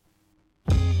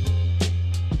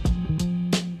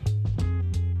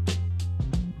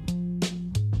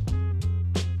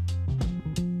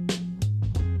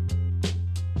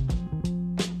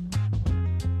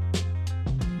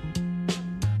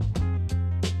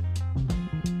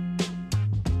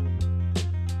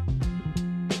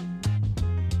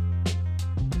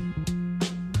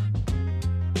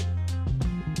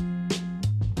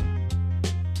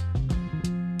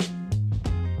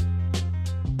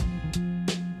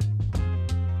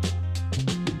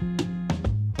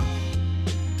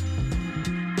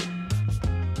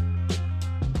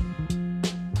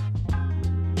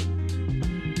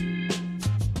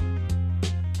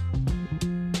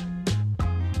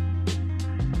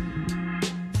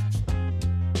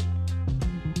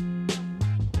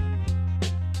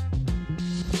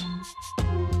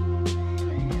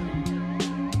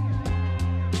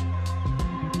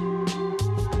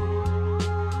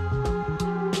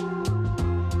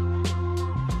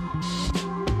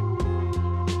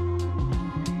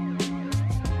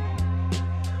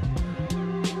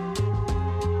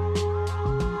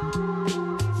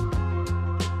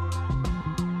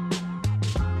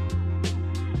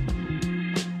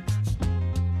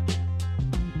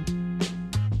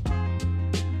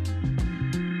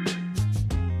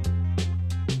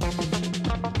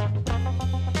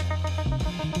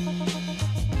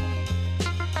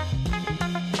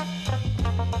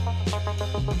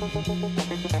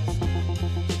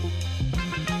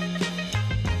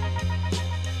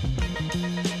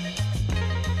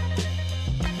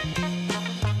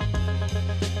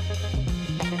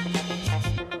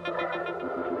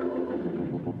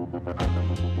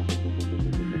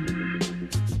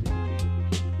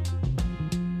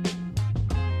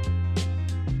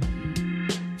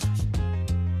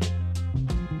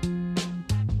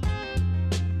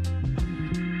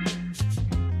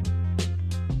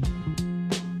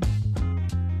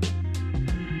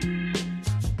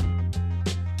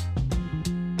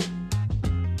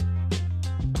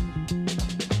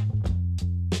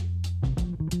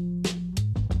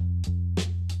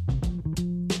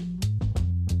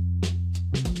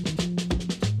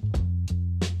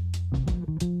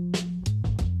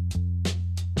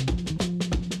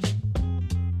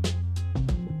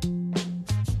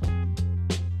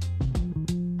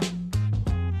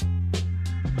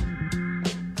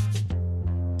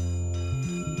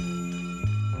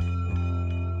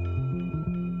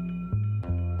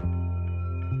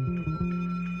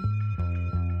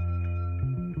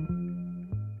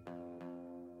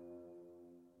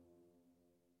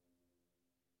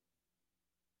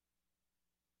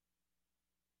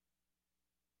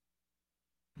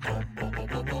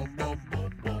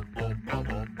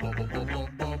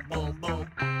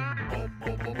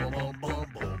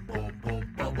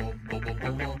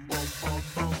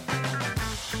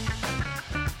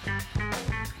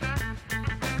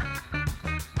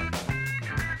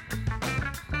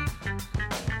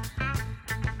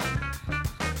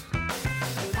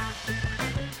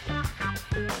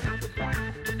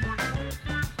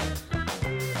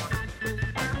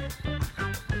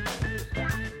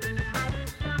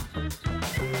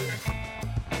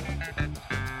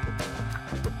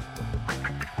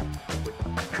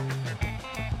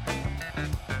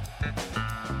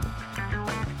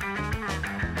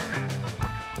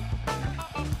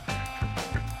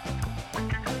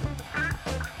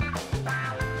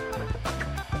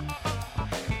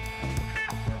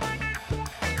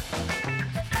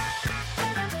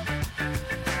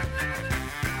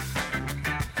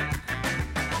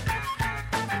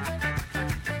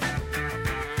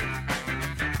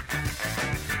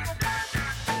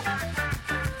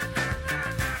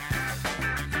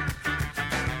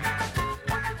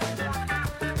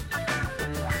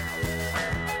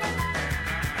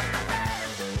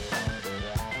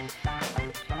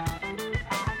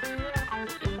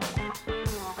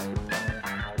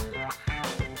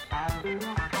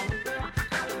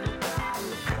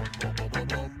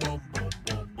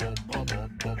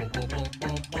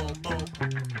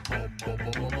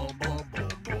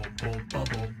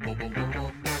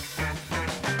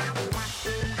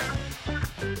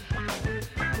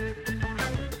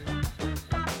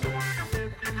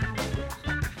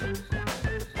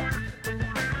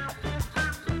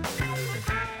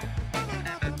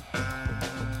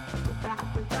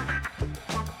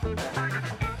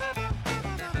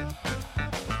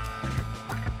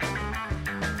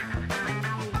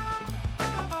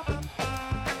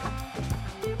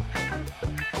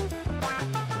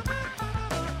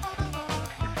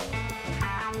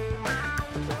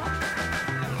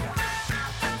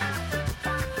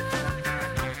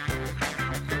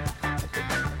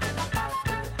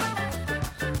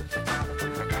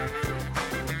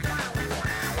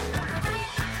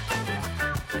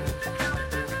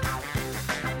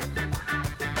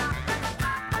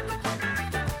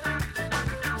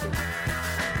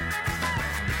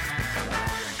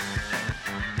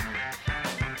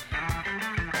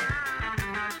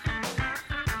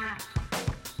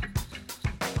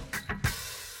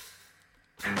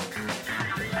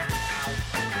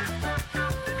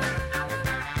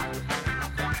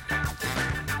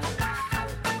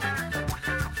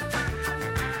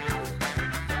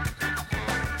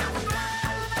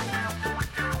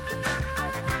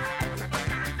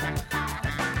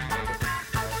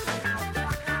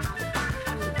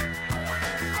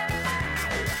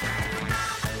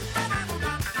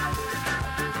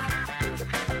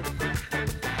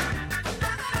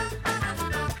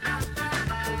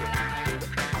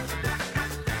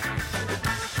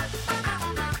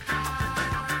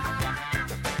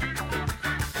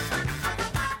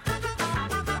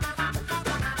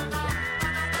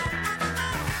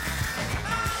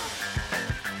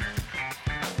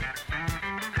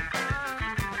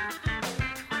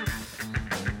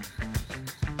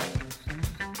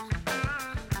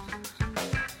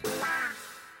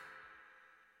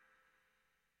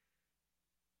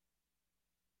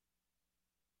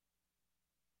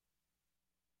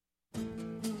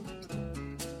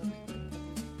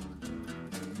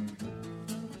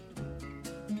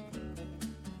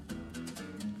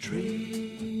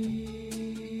 Trees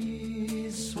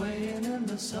swaying in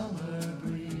the summer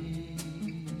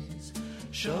breeze,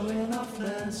 showing off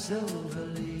their silver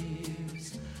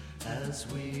leaves as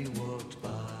we walked by.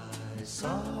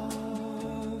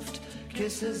 Soft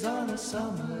kisses on a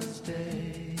summer's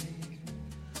day,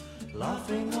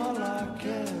 laughing all our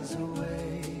cares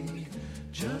away,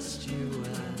 just you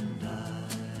and I.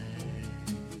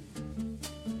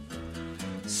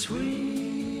 Sweet,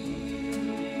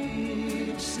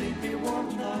 sleepy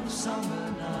warmth of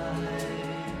summer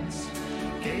nights,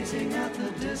 gazing at the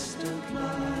distant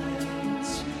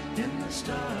lights in the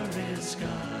starry sky.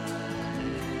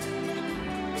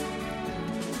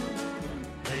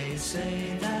 They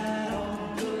say that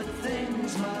all good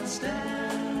things must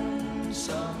end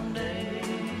someday.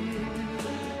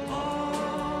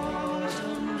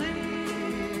 Autumn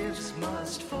leaves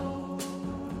must fall.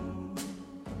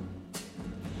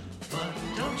 But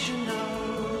don't you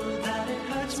know that it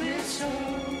hurts me so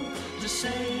to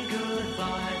say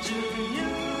goodbye to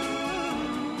you?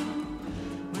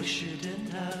 Wish you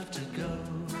didn't have to go.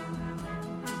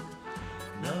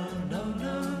 No, no,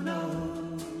 no, no.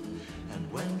 And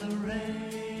when the rain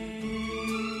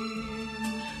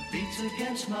beats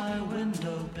against my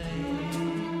window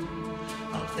pane,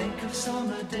 I'll think of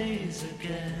summer days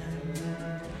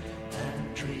again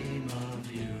and dream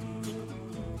of you.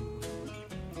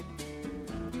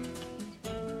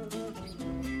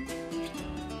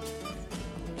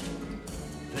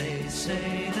 They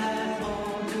say that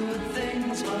all good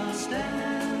things must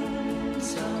end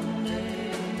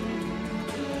someday.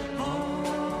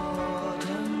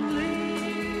 Autumn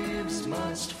leaves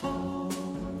must fall.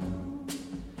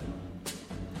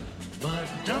 But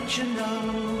don't you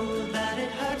know that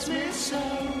it hurts me so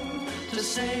to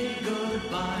say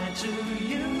goodbye to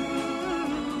you?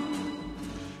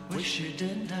 Wish you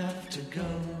didn't have to go.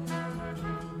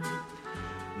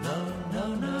 No,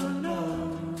 no, no,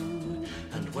 no.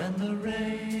 And when the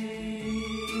rain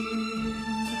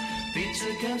beats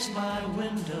against my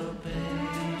window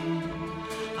pane,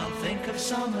 I'll think of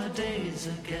summer days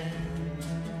again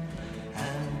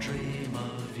and dream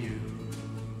of you.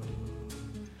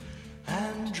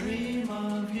 And dream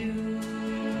of you.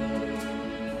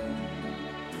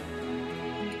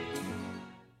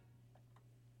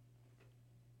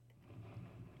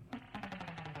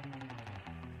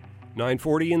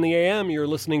 9:40 in the a.m. You're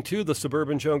listening to the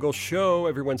Suburban Jungle Show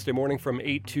every Wednesday morning from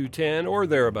 8 to 10 or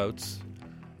thereabouts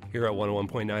here at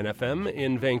 101.9 FM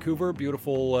in Vancouver.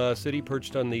 Beautiful city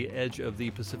perched on the edge of the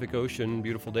Pacific Ocean.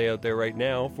 Beautiful day out there right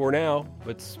now. For now,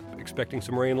 but expecting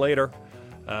some rain later.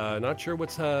 Not sure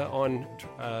what's on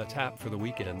tap for the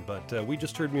weekend, but we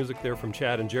just heard music there from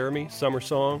Chad and Jeremy. Summer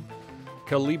Song.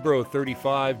 Calibro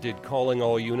 35 did Calling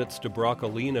All Units to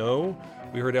Broccolino.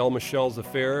 We heard El Michelle's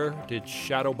Affair did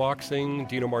Shadowboxing.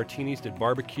 Dino Martinez did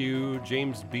Barbecue.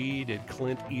 James B. did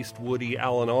Clint Eastwoody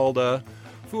Alan Alda.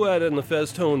 Fuad and the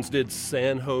Fez Tones did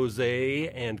San Jose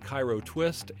and Cairo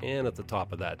Twist. And at the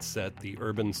top of that set, the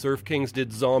Urban Surf Kings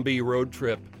did Zombie Road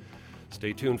Trip.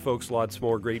 Stay tuned, folks. Lots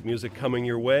more great music coming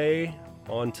your way.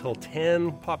 On till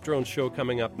 10. Pop Drone Show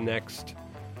coming up next.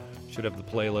 Should have the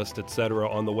playlist, etc.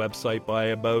 on the website by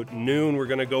about noon. We're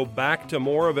going to go back to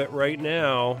more of it right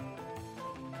now.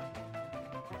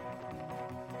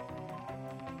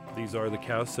 These are the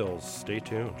Cowsills. Stay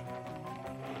tuned.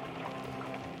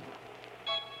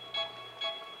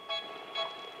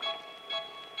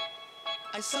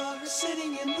 I saw her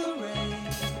sitting in the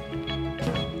rain,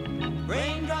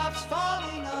 raindrops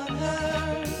falling on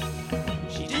her.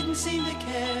 She didn't seem to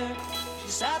care. She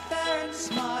sat there and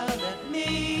smiled at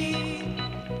me.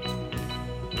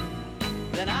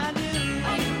 Then I knew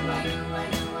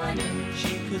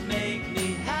she could make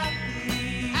me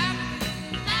happy.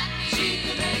 She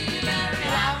could make me marry.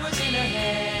 Flowers in her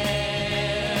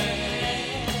hair,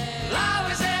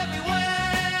 flowers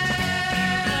everywhere.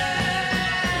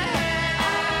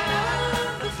 I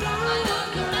love the flower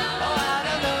girl. Oh, I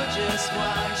don't know just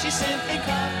why. She simply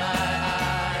caught my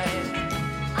eye.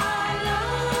 I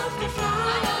love the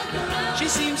flower girl. She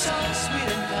seemed so sweet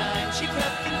and kind. She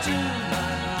crept into my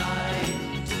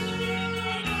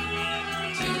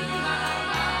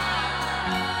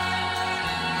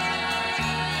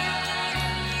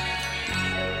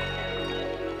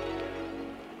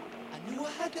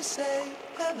say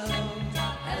hello,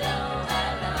 hello,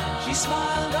 hello. She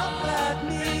smiled up at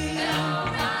me. Hello,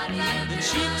 then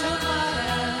she took my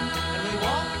hand and we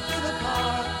walked through the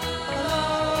park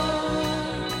alone.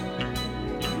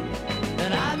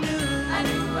 Then I knew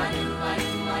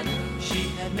she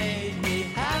had made me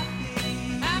happy.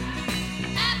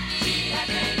 She had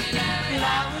made me happy.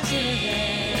 Flowers in her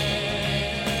hair,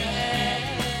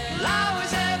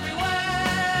 flowers everywhere.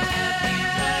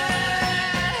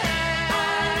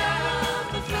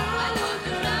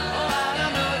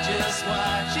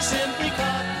 she simply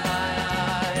caught my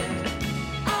eye.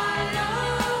 I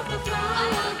love the fly.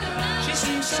 She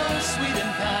seemed so sweet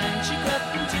and kind. She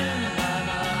crept into my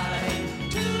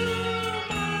mind.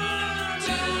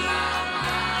 To my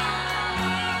mind.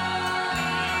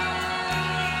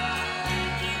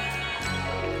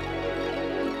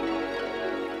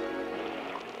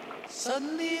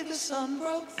 Suddenly the sun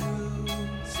broke through.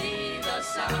 See the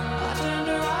sun. I turned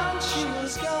around, she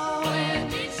was gone. Where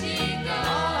did she go?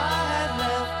 All I had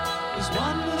left was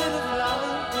one little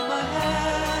flower in my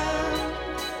hand.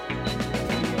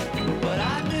 But I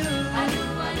knew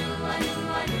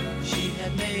she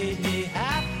had made me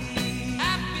happy.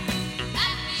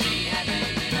 She had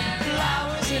made me happy.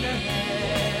 Flowers in her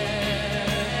hair.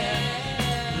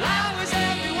 Flowers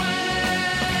everywhere.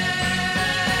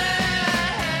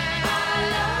 I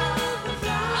love the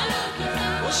flower.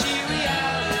 Was she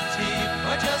reality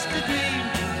or just a dream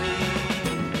to me?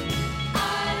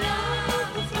 I love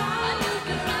the flower.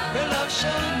 Her love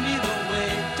showed me the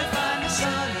way to find a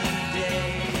sunny day.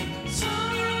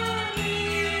 Sunny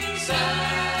day, sunny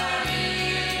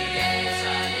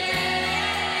day.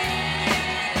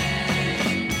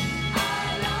 I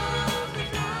love the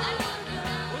flower.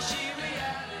 Was she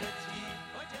reality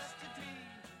or just a dream?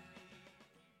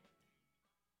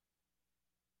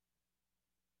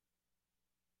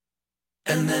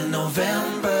 And then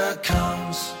November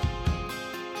comes,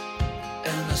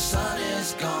 and the sun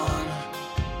is gone.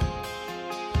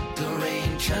 The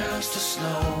rain turns to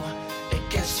snow, it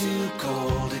gets too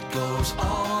cold, it goes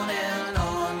on and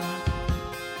on.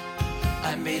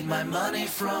 I made my money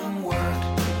from work,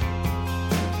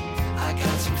 I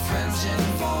got some friends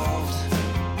involved.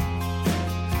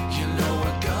 You know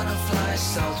we're gonna fly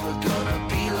south, we're gonna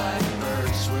be like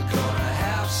birds, we're gonna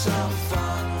have some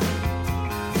fun.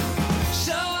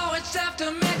 So it's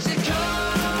after Mexico,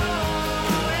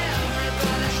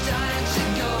 everybody's dying to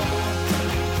go.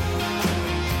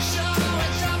 So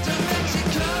it's after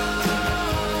Mexico,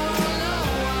 no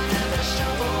one ever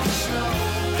shovels snow.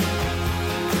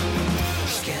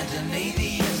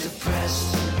 Scandinavian's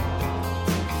depressed,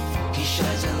 he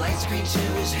shines a light screen to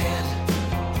his head.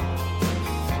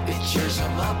 It cheers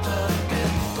him up a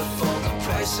bit, but for the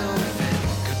price of it,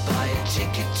 could buy a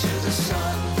ticket to the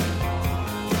sun.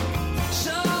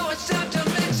 So it's after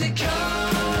Mexico,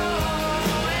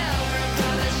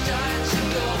 everybody's dying to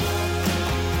go.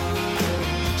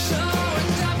 So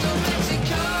it's after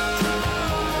Mexico,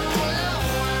 no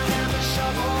one ever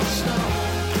shovels snow.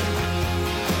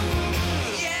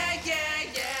 Yeah,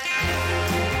 yeah, yeah.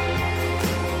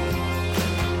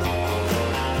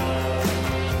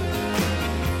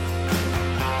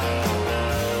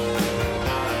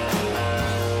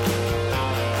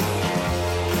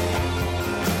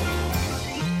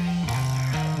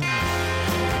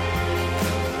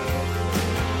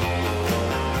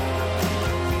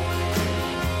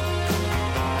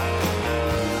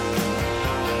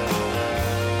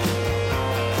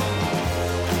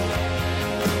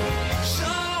 So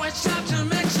it's after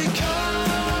Mexico,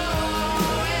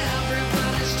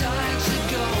 everybody's dying to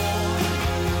go.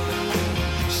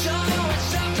 So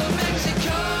it's after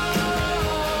Mexico,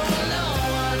 no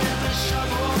one ever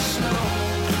shovels snow.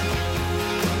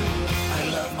 I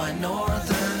love my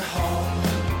northern home,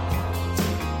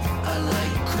 I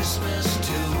like Christmas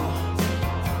too.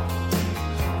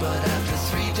 But after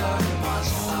 3 dark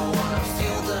months, I wanna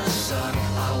feel the sun,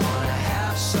 I wanna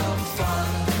have some fun.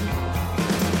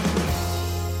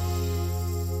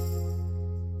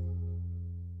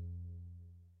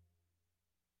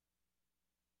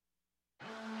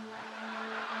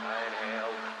 I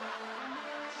inhaled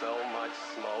so much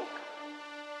smoke.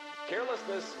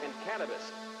 Carelessness and cannabis.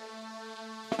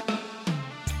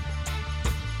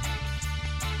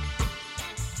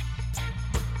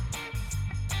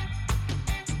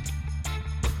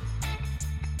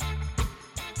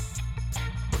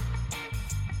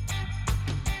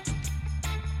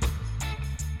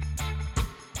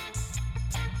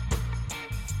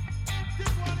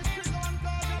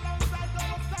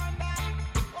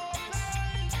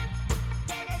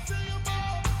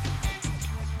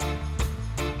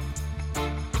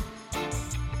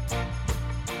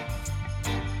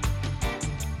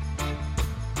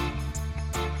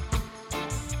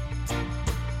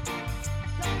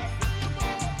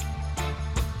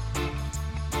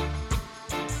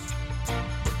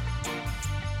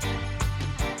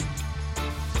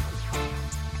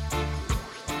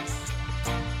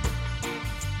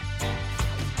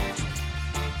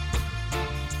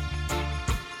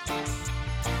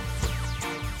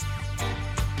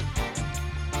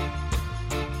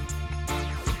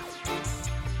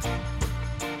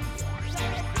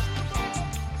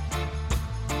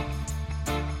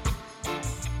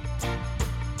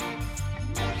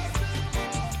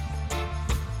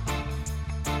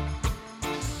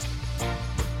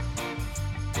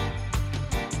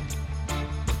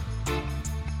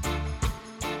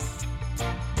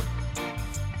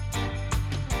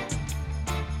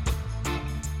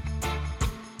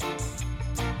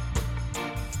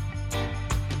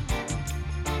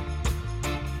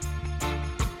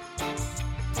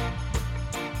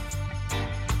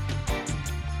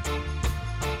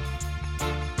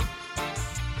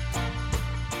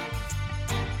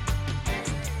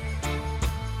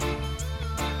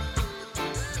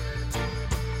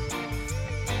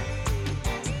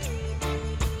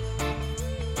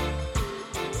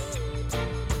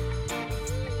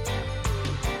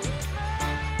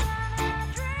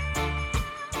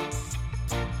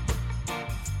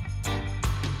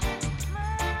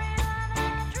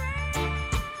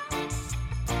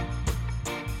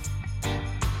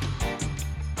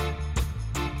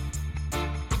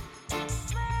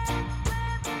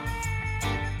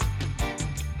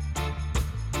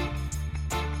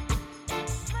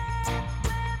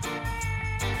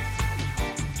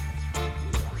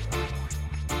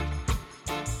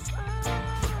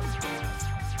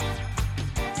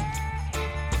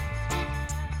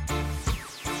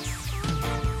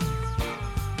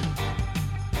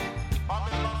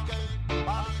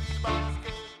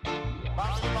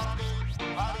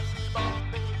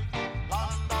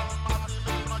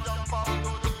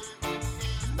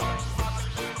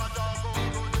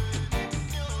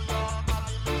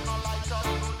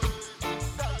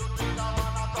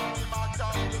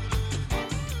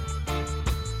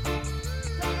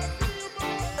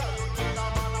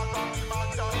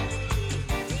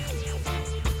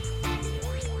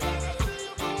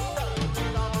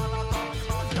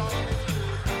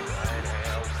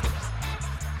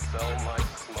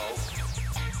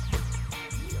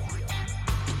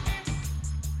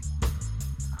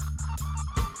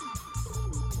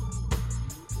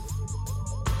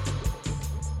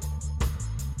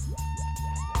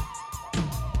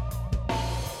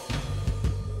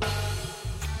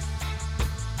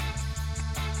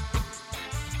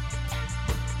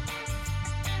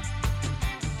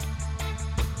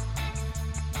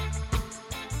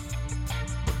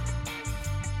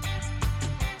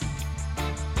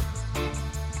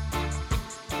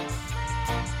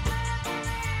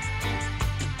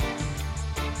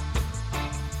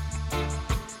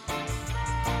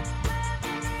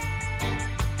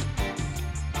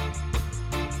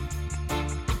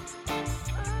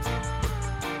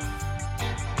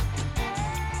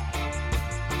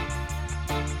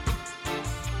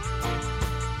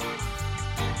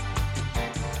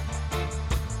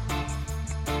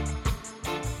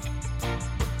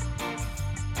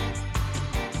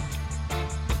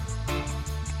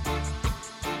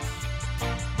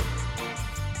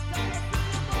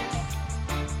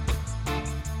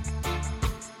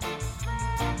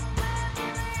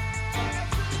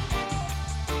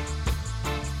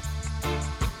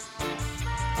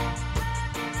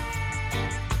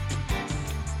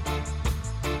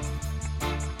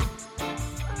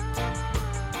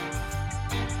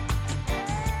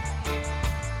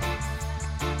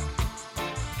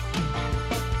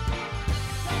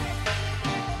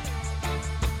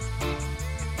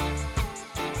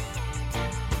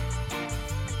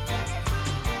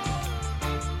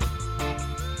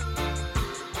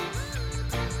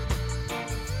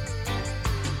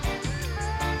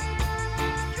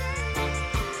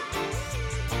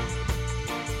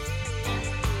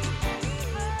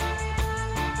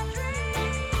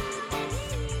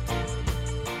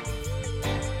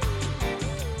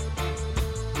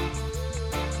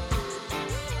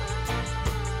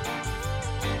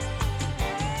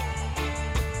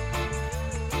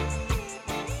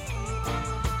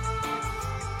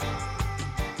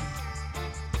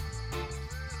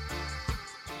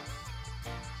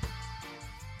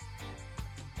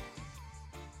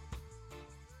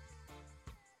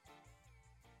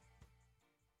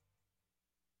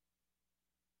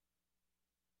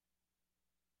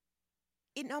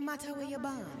 It no matter where you're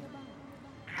born,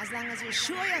 as long as you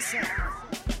show yourself.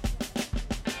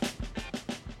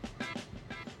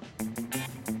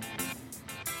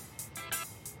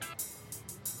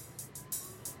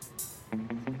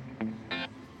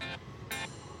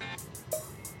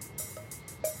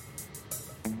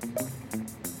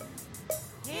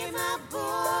 Hey, my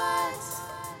boys.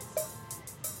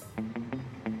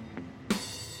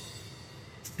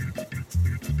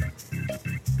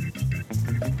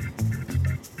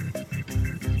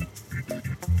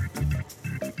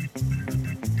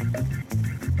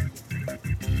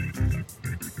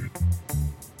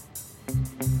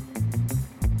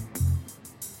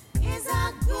 Here's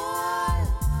our goal.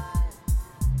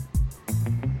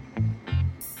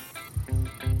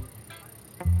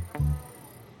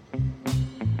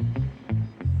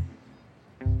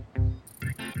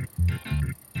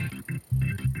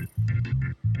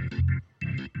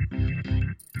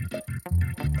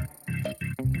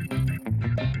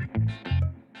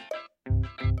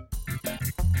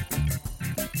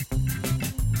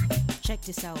 Check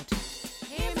this out.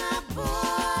 Hey, my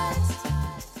boys.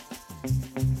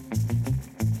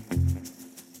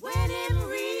 When him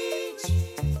reach.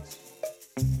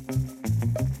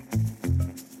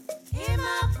 Hey,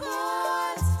 my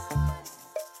boys.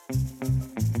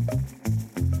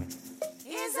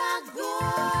 Here's our goal.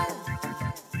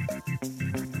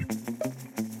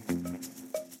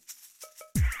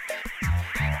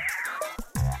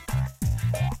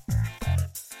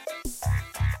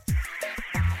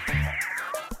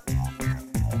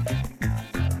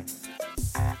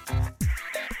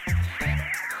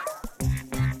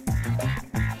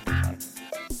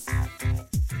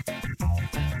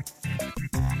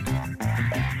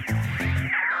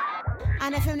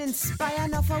 And if him inspire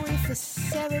enough a way to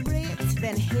celebrate,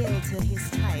 then hail to his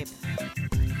type.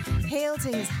 Hail to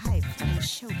his hype and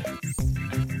showbiz.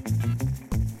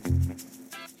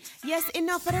 Yes,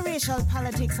 enough of the racial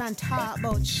politics and talk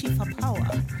about chief of power.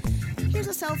 Here's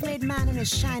a self-made man in his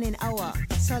shining hour.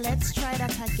 So let's try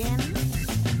that again.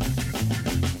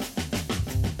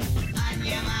 On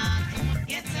your mark,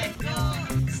 get set, go.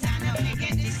 Stand up and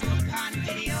get this hook on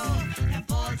video. The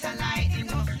bolt of lightning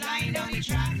go flying down the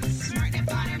track. Smirk the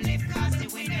on him lip cause the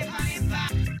wind upon him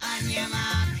back. On your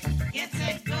mark, get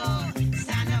set, go.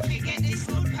 Stand up and get this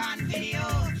hook on video.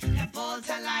 The bolt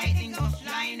of lightning go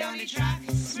flying down the track.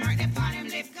 Smirk the on him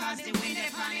lip cause the wind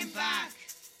upon him back.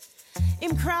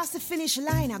 Him cross the finish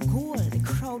line a goal, the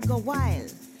crowd go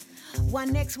wild.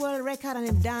 One next world record and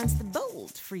him dance the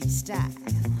bold freestyle.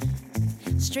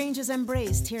 Strangers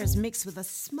embrace, tears mixed with a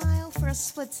smile for a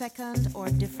split second, or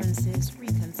differences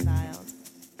reconciled.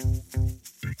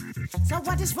 So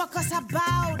what is Ruckus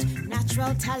about?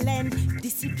 Natural talent,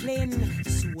 discipline,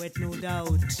 sweat no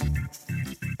doubt.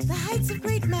 The heights of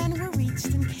great men were reached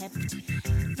and kept.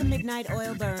 The midnight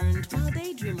oil burned while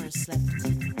daydreamers slept.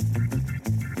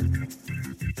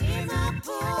 Hey, my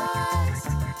boys.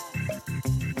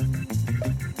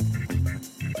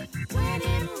 When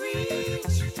him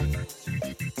reach.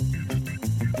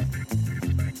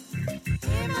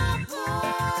 Hey, my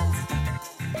boys.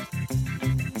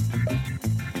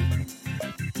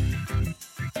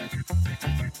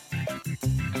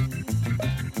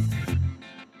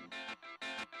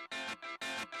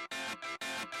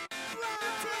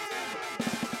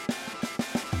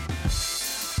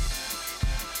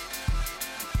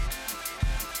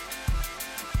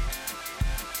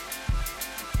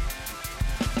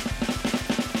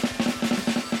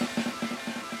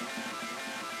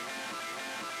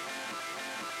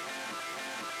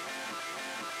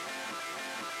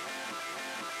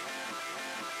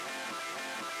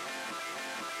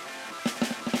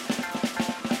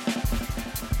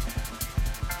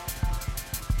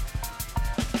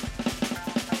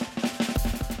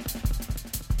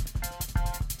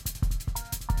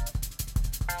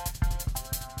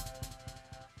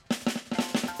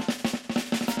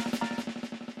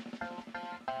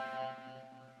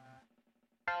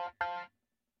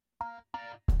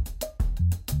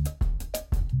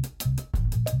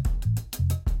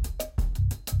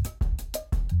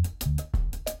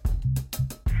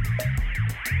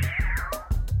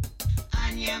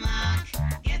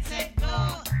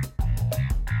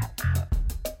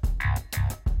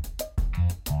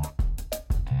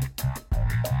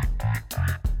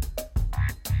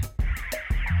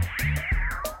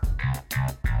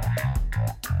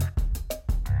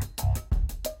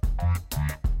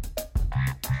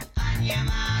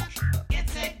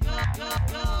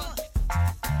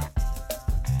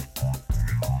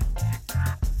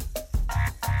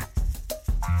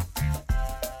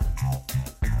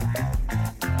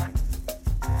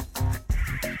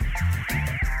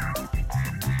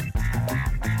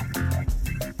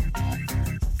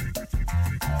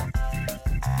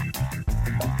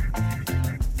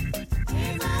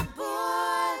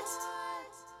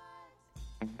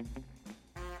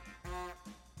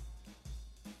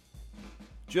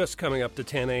 Just coming up to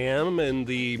 10 a.m. in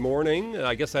the morning.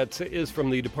 I guess that is from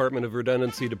the Department of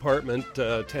Redundancy Department,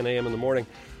 10 a.m. in the morning.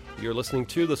 You're listening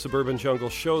to the Suburban Jungle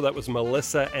Show. That was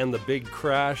Melissa and the Big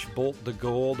Crash, Bolt the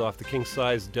Gold off the King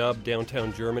Size Dub,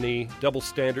 Downtown Germany. Double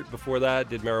Standard before that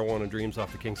did Marijuana Dreams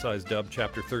off the King Size Dub,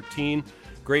 Chapter 13.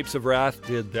 Grapes of Wrath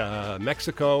did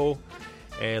Mexico,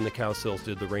 and the Cowsills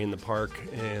did The Rain, the Park,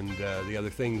 and the other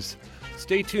things.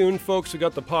 Stay tuned, folks. We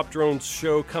got the Pop Drones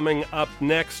show coming up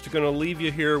next. Going to leave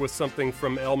you here with something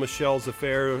from El Michel's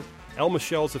Affair,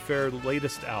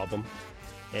 latest album,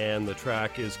 and the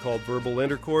track is called Verbal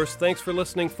Intercourse. Thanks for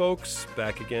listening, folks.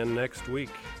 Back again next week.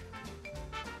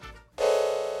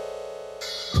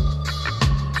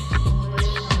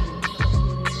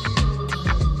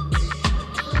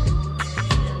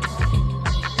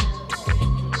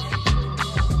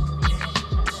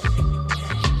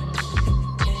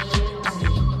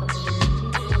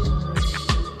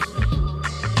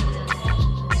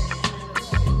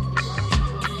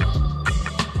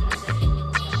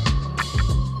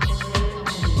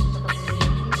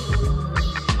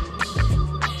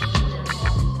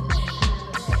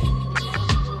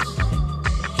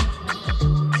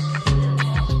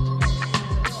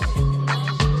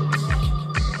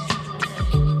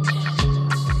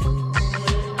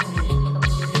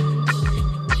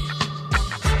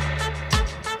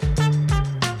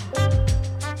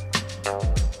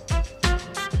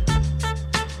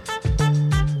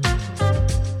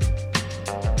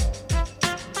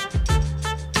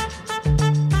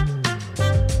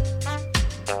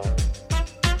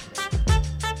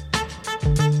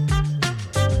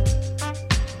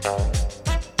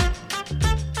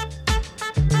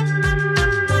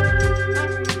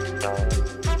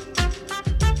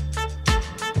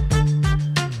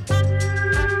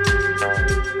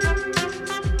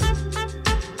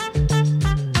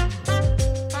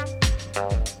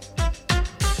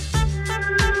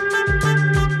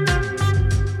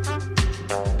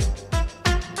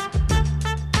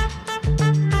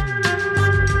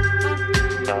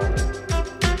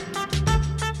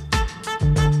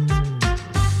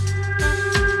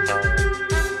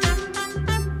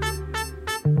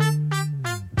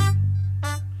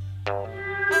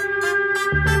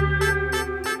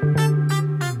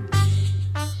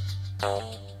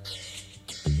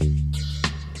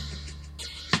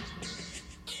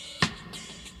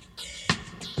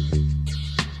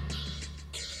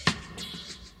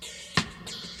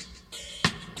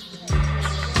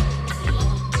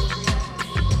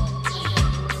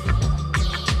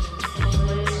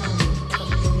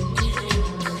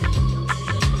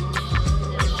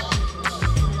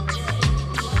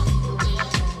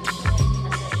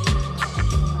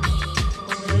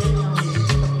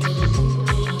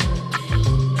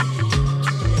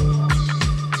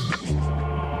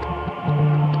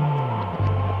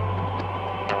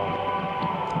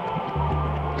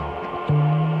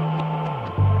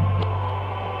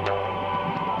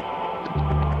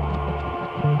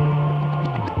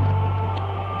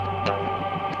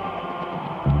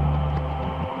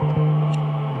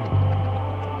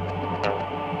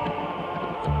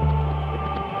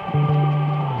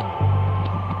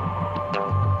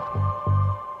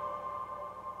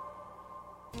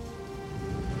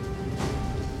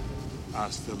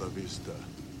 Hasta la vista,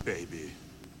 baby.